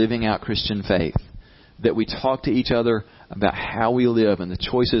of living out Christian faith, that we talk to each other about how we live and the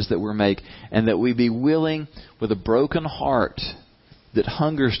choices that we make, and that we be willing, with a broken heart that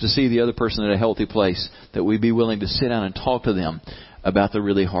hungers to see the other person at a healthy place, that we be willing to sit down and talk to them about the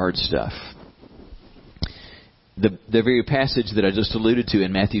really hard stuff. The very passage that I just alluded to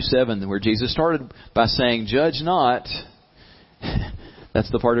in Matthew 7, where Jesus started by saying, judge not. That's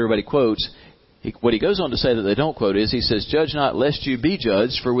the part everybody quotes. What he goes on to say that they don't quote is, he says, judge not lest you be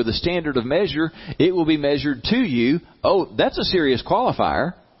judged, for with a standard of measure it will be measured to you. Oh, that's a serious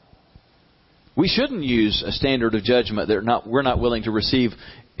qualifier. We shouldn't use a standard of judgment that we're not willing to receive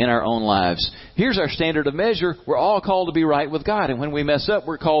in our own lives. Here's our standard of measure. We're all called to be right with God. And when we mess up,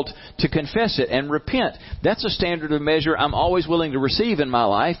 we're called to confess it and repent. That's a standard of measure I'm always willing to receive in my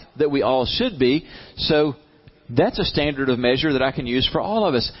life, that we all should be. So that's a standard of measure that I can use for all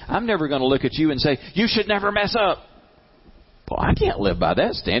of us. I'm never going to look at you and say, you should never mess up. Well, I can't live by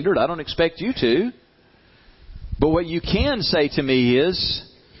that standard. I don't expect you to. But what you can say to me is,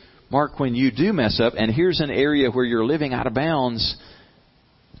 Mark, when you do mess up, and here's an area where you're living out of bounds,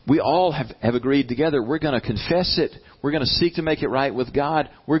 we all have agreed together, we're going to confess it. We're going to seek to make it right with God.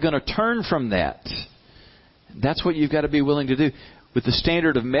 We're going to turn from that. That's what you've got to be willing to do. With the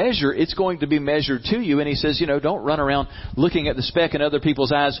standard of measure, it's going to be measured to you. And he says, don't run around looking at the speck in other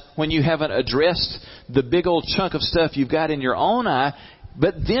people's eyes when you haven't addressed the big old chunk of stuff you've got in your own eye.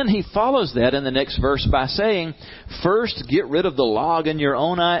 But then he follows that in the next verse by saying, first get rid of the log in your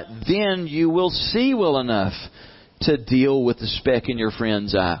own eye, then you will see well enough to deal with the speck in your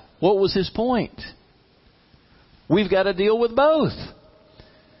friend's eye. What was his point? We've got to deal with both.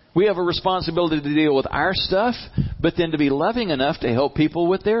 We have a responsibility to deal with our stuff, but then to be loving enough to help people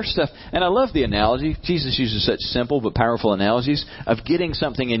with their stuff. And I love the analogy. Jesus uses such simple but powerful analogies of getting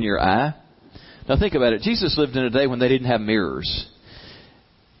something in your eye. Now think about it. Jesus lived in a day when they didn't have mirrors.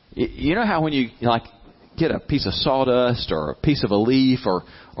 You know how when you get a piece of sawdust or a piece of a leaf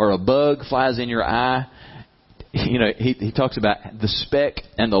or a bug flies in your eye, he talks about the speck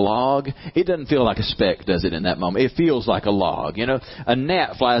and the log. It doesn't feel like a speck, does it, in that moment? It feels like a log. A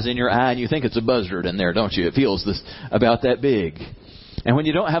gnat flies in your eye and you think it's a buzzard in there, don't you? It feels about that big. And when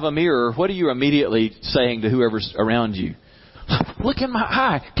you don't have a mirror, what are you immediately saying to whoever's around you? Look in my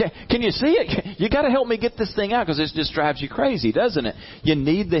eye. Can you see it? You got to help me get this thing out, because it just drives you crazy, doesn't it? You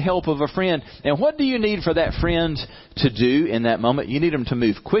need the help of a friend. And what do you need for that friend to do in that moment? You need them to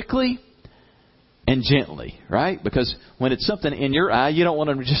move quickly and gently, right? Because when it's something in your eye, you don't want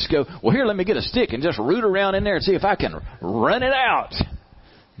them to just go, well, here, let me get a stick and just root around in there and see if I can run it out.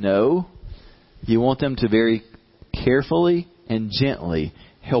 No. You want them to very carefully and gently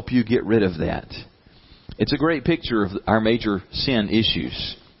help you get rid of that. It's a great picture of our major sin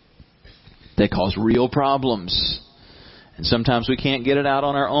issues. They cause real problems. And sometimes we can't get it out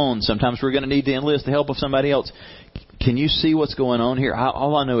on our own. Sometimes we're going to need to enlist the help of somebody else. Can you see what's going on here?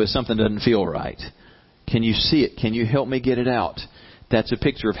 All I know is something doesn't feel right. Can you see it? Can you help me get it out? That's a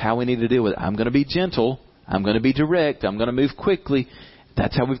picture of how we need to deal with it. I'm going to be gentle. I'm going to be direct. I'm going to move quickly.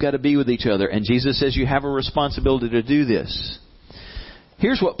 That's how we've got to be with each other. And Jesus says you have a responsibility to do this.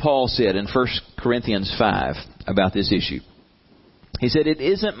 Here's what Paul said in 1 Corinthians 5 about this issue. He said, it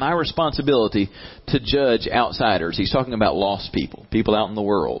isn't my responsibility to judge outsiders. He's talking about lost people, people out in the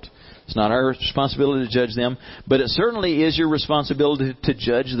world. It's not our responsibility to judge them, but it certainly is your responsibility to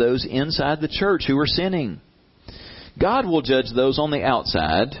judge those inside the church who are sinning. God will judge those on the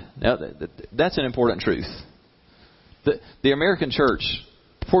outside. Now, that's an important truth. The American church,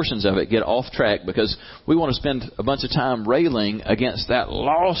 portions of it, get off track because we want to spend a bunch of time railing against that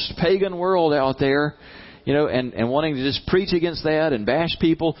lost pagan world out there, and wanting to just preach against that and bash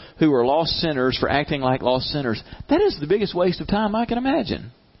people who are lost sinners for acting like lost sinners. That is the biggest waste of time I can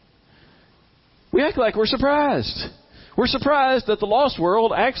imagine. We act like we're surprised. We're surprised that the lost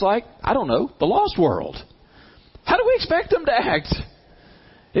world acts like, the lost world. How do we expect them to act?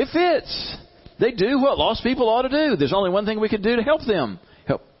 It fits. They do what lost people ought to do. There's only one thing we can do to help them.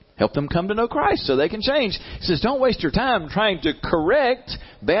 Help them come to know Christ so they can change. He says, don't waste your time trying to correct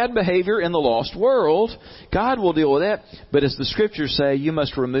bad behavior in the lost world. God will deal with that. But as the Scriptures say, you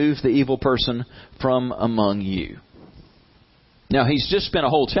must remove the evil person from among you. Now, he's just spent a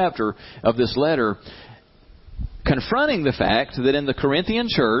whole chapter of this letter confronting the fact that in the Corinthian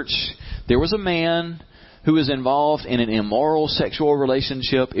church, there was a man who was involved in an immoral sexual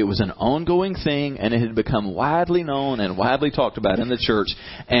relationship. It was an ongoing thing, and it had become widely known and widely talked about in the church,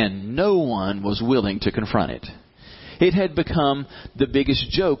 and no one was willing to confront it. It had become the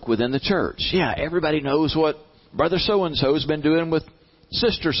biggest joke within the church. Yeah, everybody knows what brother so-and-so has been doing with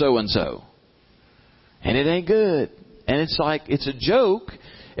sister so-and-so. And it ain't good. And it's like, it's a joke.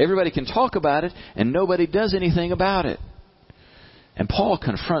 Everybody can talk about it, and nobody does anything about it. And Paul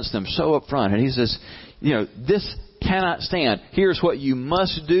confronts them so up front, and he says, this cannot stand. Here's what you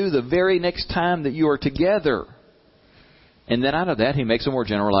must do the very next time that you are together. And then out of that, he makes a more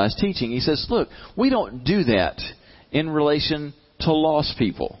generalized teaching. He says, look, we don't do that in relation to lost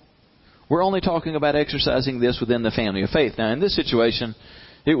people. We're only talking about exercising this within the family of faith. Now, in this situation,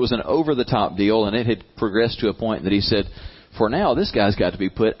 it was an over-the-top deal, and it had progressed to a point that he said, for now, this guy's got to be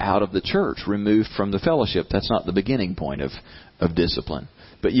put out of the church, removed from the fellowship. That's not the beginning point of discipline.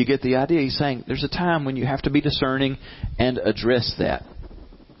 But you get the idea. He's saying there's a time when you have to be discerning and address that.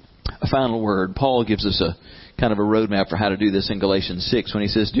 A final word. Paul gives us a kind of a roadmap for how to do this in Galatians 6 when he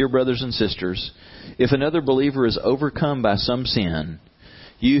says, dear brothers and sisters, if another believer is overcome by some sin,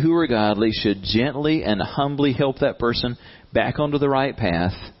 you who are godly should gently and humbly help that person back onto the right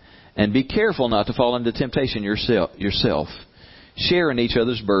path, and be careful not to fall into temptation yourself. Share in each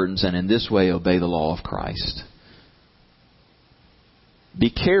other's burdens, and in this way obey the law of Christ. Be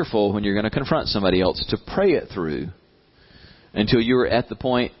careful when you're going to confront somebody else to pray it through until you're at the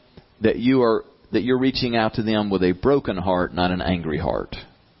point that you're reaching out to them with a broken heart, not an angry heart.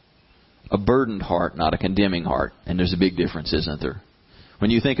 A burdened heart, not a condemning heart. And there's a big difference, isn't there?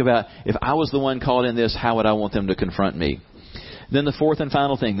 When you think about, if I was the one caught in this, how would I want them to confront me? Then the fourth and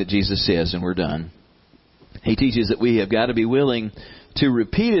final thing that Jesus says, and we're done. He teaches that we have got to be willing to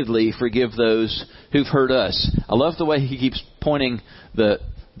repeatedly forgive those who've hurt us. I love the way he keeps pointing the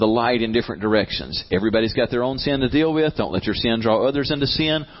light in different directions. Everybody's got their own sin to deal with. Don't let your sin draw others into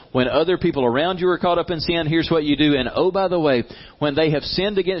sin. When other people around you are caught up in sin, here's what you do. And oh, by the way, when they have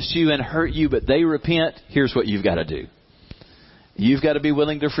sinned against you and hurt you, but they repent, here's what you've got to do. You've got to be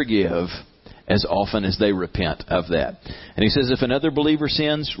willing to forgive as often as they repent of that. And he says, if another believer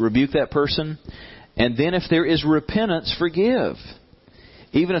sins, rebuke that person. And then if there is repentance, forgive.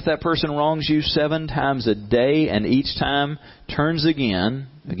 Even if that person wrongs you 7 times a day and each time turns again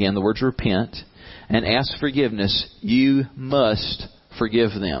the words repent, and asks forgiveness, you must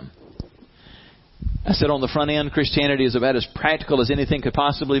forgive them. I said on the front end, Christianity is about as practical as anything could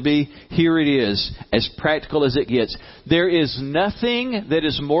possibly be. Here it is, as practical as it gets. There is nothing that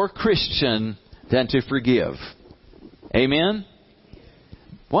is more Christian than to forgive. Amen?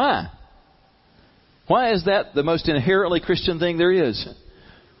 Why? Why is that the most inherently Christian thing there is?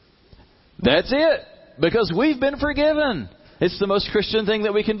 That's it. Because we've been forgiven. It's the most Christian thing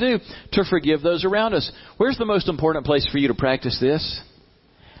that we can do, to forgive those around us. Where's the most important place for you to practice this?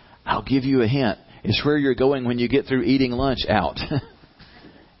 I'll give you a hint. It's where you're going when you get through eating lunch out.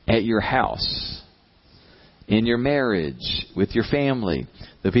 At your house. In your marriage. With your family.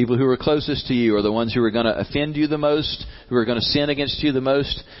 The people who are closest to you are the ones who are going to offend you the most. Who are going to sin against you the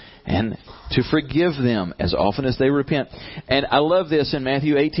most. And to forgive them as often as they repent. And I love this in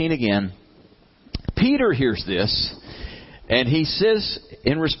Matthew 18 again. Peter hears this. And he says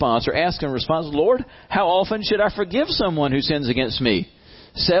in response, or asks in response, Lord, how often should I forgive someone who sins against me?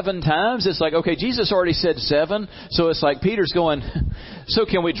 7 times? It's like, okay, Jesus already said 7. So it's like Peter's going, so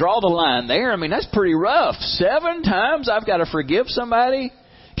can we draw the line there? I mean, that's pretty rough. 7 times I've got to forgive somebody?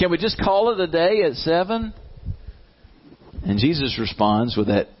 Can we just call it a day at 7? And Jesus responds with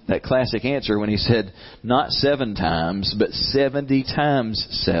that classic answer when he said, not 7 times, but 70 times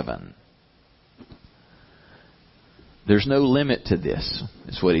 7. There's no limit to this,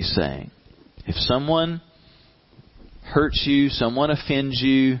 is what he's saying. If someone hurts you, someone offends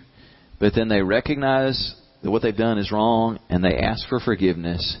you, but then they recognize that what they've done is wrong and they ask for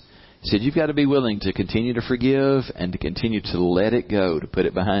forgiveness, he said you've got to be willing to continue to forgive and to continue to let it go, to put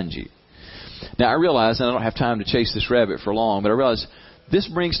it behind you. Now I realize, and I don't have time to chase this rabbit for long, but I realize this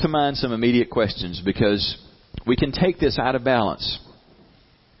brings to mind some immediate questions because we can take this out of balance.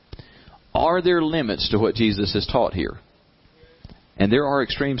 Are there limits to what Jesus has taught here? And there are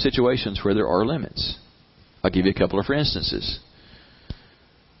extreme situations where there are limits. I'll give you a couple of instances.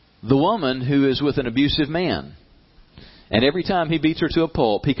 The woman who is with an abusive man. And every time he beats her to a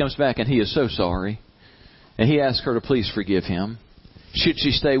pulp, he comes back and he is so sorry. And he asks her to please forgive him. Should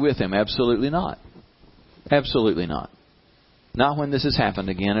she stay with him? Absolutely not. Absolutely not. Not when this has happened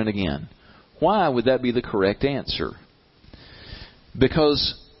again and again. Why would that be the correct answer?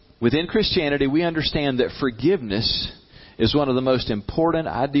 Because within Christianity, we understand that forgiveness is one of the most important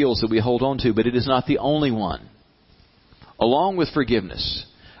ideals that we hold on to, but it is not the only one. Along with forgiveness,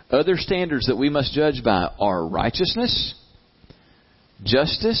 other standards that we must judge by are righteousness,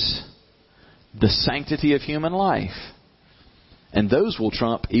 justice, the sanctity of human life. And those will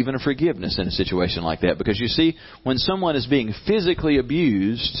trump even a forgiveness in a situation like that. Because you see, when someone is being physically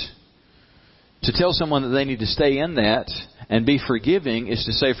abused, to tell someone that they need to stay in that and be forgiving is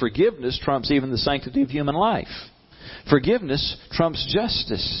to say forgiveness trumps even the sanctity of human life. Forgiveness trumps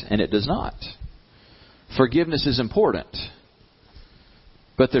justice, and it does not. Forgiveness is important.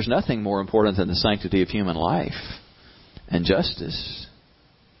 But there's nothing more important than the sanctity of human life and justice.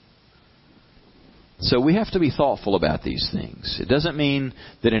 So we have to be thoughtful about these things. It doesn't mean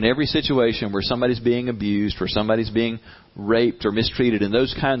that in every situation where somebody's being abused, where somebody's being raped or mistreated in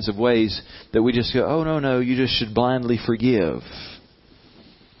those kinds of ways, that we just go, oh, no, you just should blindly forgive.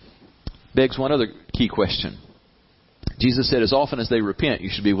 Begs one other key question. Jesus said, as often as they repent, you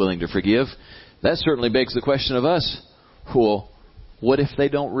should be willing to forgive. That certainly begs the question of us. Well, what if they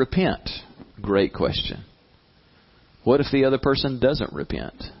don't repent? Great question. What if the other person doesn't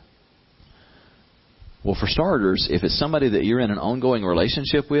repent? Well, for starters, if it's somebody that you're in an ongoing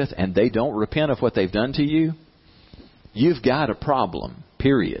relationship with and they don't repent of what they've done to you, you've got a problem,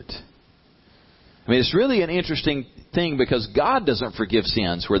 period. I mean, it's really an interesting thing because God doesn't forgive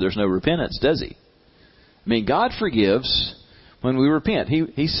sins where there's no repentance, does He? I mean, God forgives when we repent.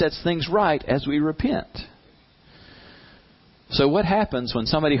 He sets things right as we repent. So what happens when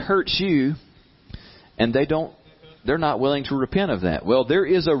somebody hurts you and they're not willing to repent of that? Well, there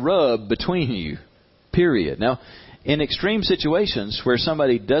is a rub between you. Period. Now, in extreme situations where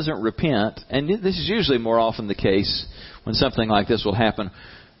somebody doesn't repent, and this is usually more often the case when something like this will happen,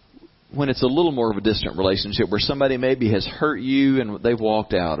 when it's a little more of a distant relationship where somebody maybe has hurt you and they've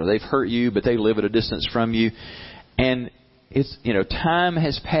walked out, or they've hurt you but they live at a distance from you, and it's, time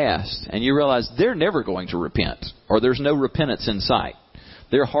has passed and you realize they're never going to repent, or there's no repentance in sight.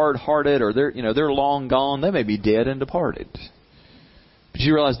 They're hard-hearted, or they're long gone. They may be dead and departed. But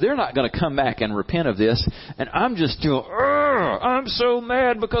you realize they're not going to come back and repent of this. And I'm just doing, I'm so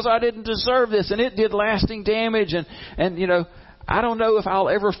mad because I didn't deserve this. And it did lasting damage. And you know, I don't know if I'll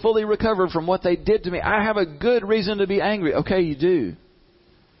ever fully recover from what they did to me. I have a good reason to be angry. Okay, you do.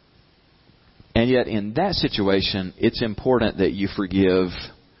 And yet in that situation, it's important that you forgive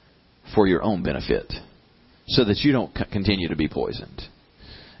for your own benefit so that you don't continue to be poisoned.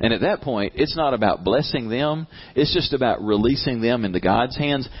 And at that point, it's not about blessing them. It's just about releasing them into God's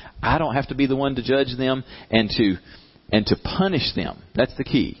hands. I don't have to be the one to judge them and to punish them. That's the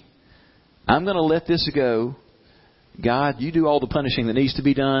key. I'm going to let this go. God, you do all the punishing that needs to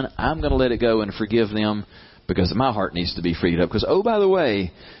be done. I'm going to let it go and forgive them because my heart needs to be freed up. Because, oh, by the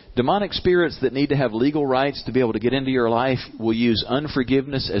way, demonic spirits that need to have legal rights to be able to get into your life will use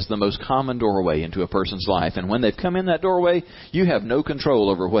unforgiveness as the most common doorway into a person's life. And when they've come in that doorway, you have no control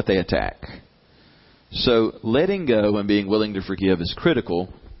over what they attack. So letting go and being willing to forgive is critical.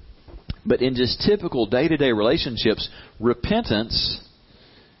 But in just typical day-to-day relationships, repentance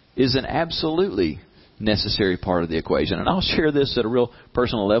is an absolutely necessary part of the equation. And I'll share this at a real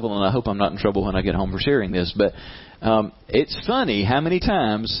personal level, and I hope I'm not in trouble when I get home for sharing this. But it's funny how many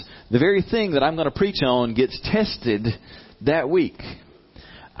times the very thing that I'm going to preach on gets tested that week.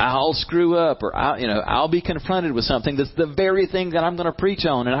 I'll screw up, or I'll be confronted with something that's the very thing that I'm going to preach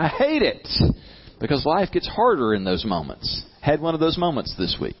on, and I hate it because life gets harder in those moments. Had one of those moments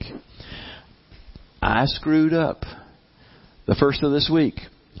this week. I screwed up the first of this week.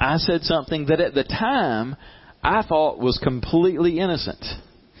 I said something that at the time I thought was completely innocent.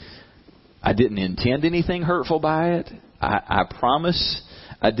 I didn't intend anything hurtful by it. I promise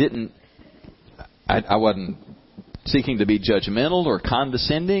I didn't. I wasn't seeking to be judgmental or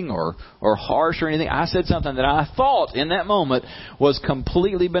condescending or harsh or anything. I said something that I thought in that moment was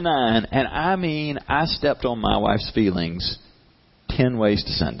completely benign. And I mean, I stepped on my wife's feelings 10 ways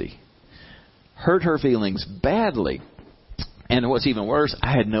to Sunday. Hurt her feelings badly. And what's even worse,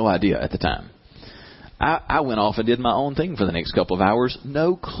 I had no idea at the time. I went off and did my own thing for the next couple of hours.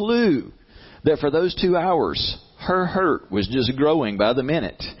 No clue that for those 2 hours, her hurt was just growing by the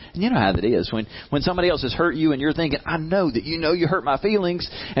minute. And you know how that is. When somebody else has hurt you and you're thinking, I know that you hurt my feelings.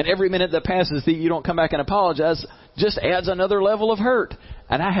 And every minute that passes that you don't come back and apologize just adds another level of hurt.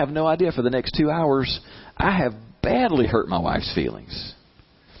 And I have no idea for the next 2 hours, I have badly hurt my wife's feelings.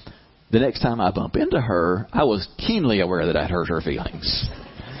 The next time I bump into her, I was keenly aware that I'd hurt her feelings.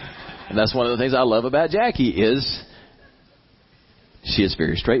 And that's one of the things I love about Jackie is she is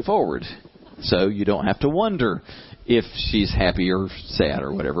very straightforward. So you don't have to wonder if she's happy or sad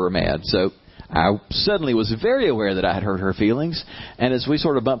or whatever or mad. So I suddenly was very aware that I had hurt her feelings. And as we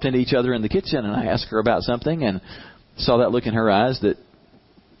sort of bumped into each other in the kitchen and I asked her about something and saw that look in her eyes that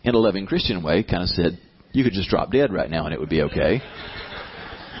in a loving Christian way kind of said, you could just drop dead right now and it would be okay.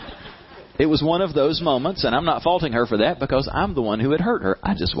 It was one of those moments, and I'm not faulting her for that because I'm the one who had hurt her.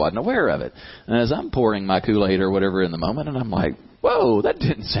 I just wasn't aware of it. And as I'm pouring my Kool-Aid or whatever in the moment, and I'm like, whoa, that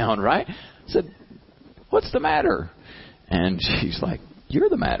didn't sound right. I said, what's the matter? And she's like, you're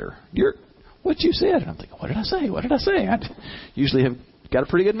the matter. What you said. And I'm thinking, what did I say? What did I say? I usually have got a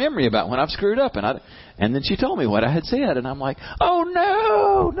pretty good memory about when I've screwed up. And then she told me what I had said. And I'm like, oh,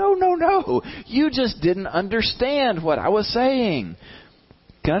 no. You just didn't understand what I was saying.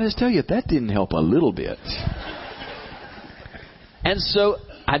 Can I just tell you, that didn't help a little bit. And so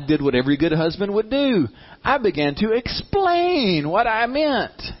I did what every good husband would do. I began to explain what I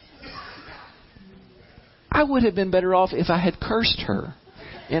meant. I would have been better off if I had cursed her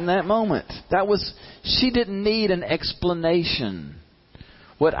in that moment. She didn't need an explanation.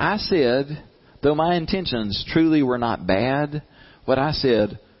 What I said, though my intentions truly were not bad, what I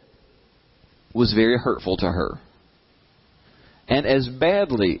said was very hurtful to her. And as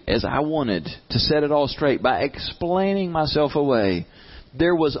badly as I wanted to set it all straight by explaining myself away,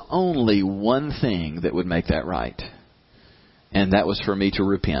 there was only one thing that would make that right. And that was for me to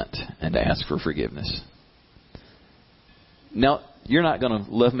repent and to ask for forgiveness. Now, you're not going to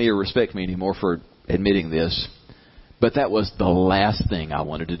love me or respect me anymore for admitting this, but that was the last thing I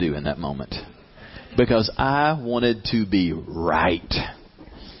wanted to do in that moment. Because I wanted to be right.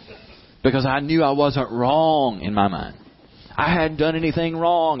 Because I knew I wasn't wrong in my mind. I hadn't done anything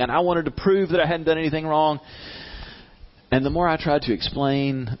wrong, and I wanted to prove that I hadn't done anything wrong. And the more I tried to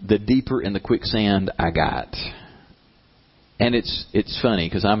explain, the deeper in the quicksand I got. And it's funny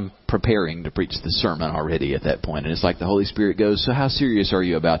because I'm preparing to preach the sermon already at that point. And it's like the Holy Spirit goes, so how serious are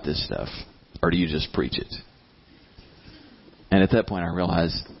you about this stuff? Or do you just preach it? And at that point I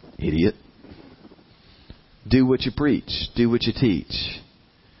realized, idiot. Do what you preach. Do what you teach.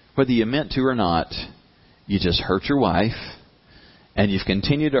 Whether you meant to or not, you just hurt your wife. and you've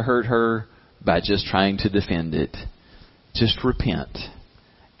continued to hurt her by just trying to defend it, just repent.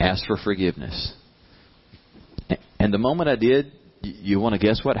 Ask for forgiveness. And the moment I did, you want to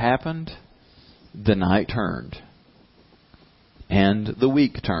guess what happened? The night turned. And the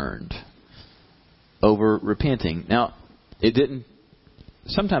week turned over repenting. Now, it didn't.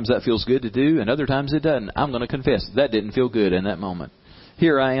 Sometimes that feels good to do, and other times it doesn't. I'm going to confess, that didn't feel good in that moment.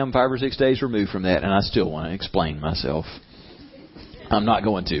 Here I am 5 or 6 days removed from that, and I still want to explain myself. I'm not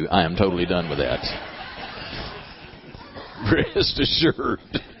going to. I am totally done with that. Rest assured.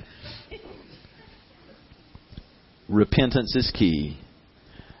 Repentance is key,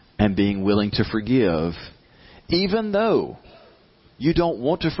 and being willing to forgive, even though you don't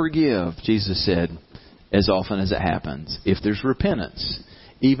want to forgive, Jesus said, as often as it happens. If there's repentance,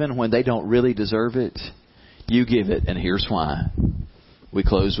 even when they don't really deserve it, you give it, and here's why. We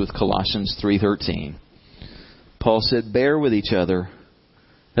close with Colossians 3:13. Paul said, bear with each other.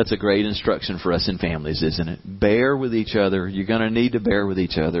 That's a great instruction for us in families, isn't it? Bear with each other. You're going to need to bear with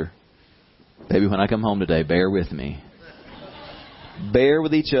each other. Baby, when I come home today, bear with me. Bear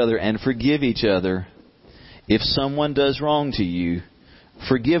with each other and forgive each other. If someone does wrong to you,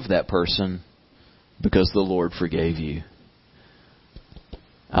 forgive that person because the Lord forgave you.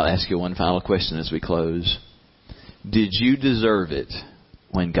 I'll ask you one final question as we close. Did you deserve it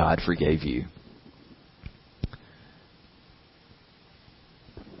when God forgave you?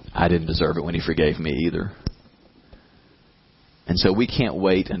 I didn't deserve it when He forgave me either. And so we can't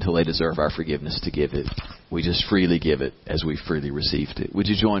wait until they deserve our forgiveness to give it. We just freely give it as we freely received it. Would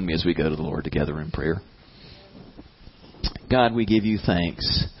you join me as we go to the Lord together in prayer? God, we give you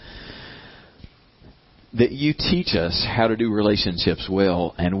thanks that you teach us how to do relationships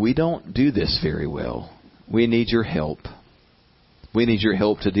well, and we don't do this very well. We need your help. We need your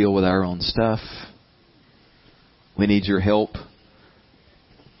help to deal with our own stuff. We need your help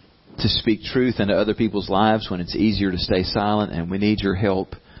to speak truth into other people's lives when it's easier to stay silent, and we need your help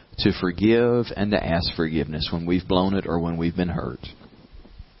to forgive and to ask forgiveness when we've blown it or when we've been hurt.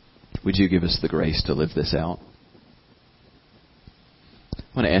 Would you give us the grace to live this out? I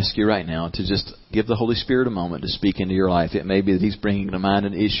want to ask you right now to just give the Holy Spirit a moment to speak into your life. It may be that He's bringing to mind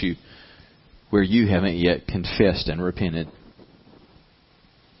an issue where you haven't yet confessed and repented.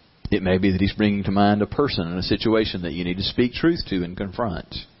 It may be that He's bringing to mind a person in a situation that you need to speak truth to and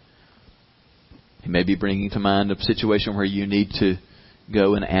confront. He may be bringing to mind a situation where you need to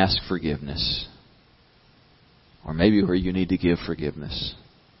go and ask forgiveness. Or maybe where you need to give forgiveness.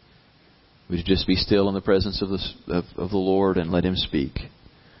 Would you just be still in the presence of the Lord and let Him speak?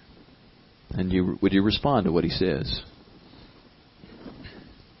 And would you respond to what He says?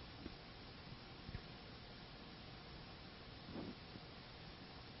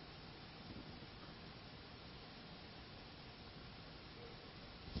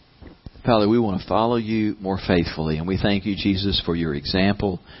 Father, we want to follow you more faithfully, and we thank you, Jesus, for your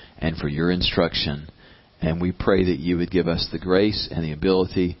example and for your instruction. And we pray that you would give us the grace and the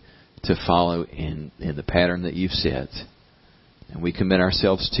ability to follow in the pattern that you've set. And we commit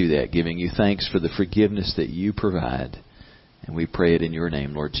ourselves to that, giving you thanks for the forgiveness that you provide. And we pray it in your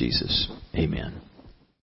name, Lord Jesus. Amen.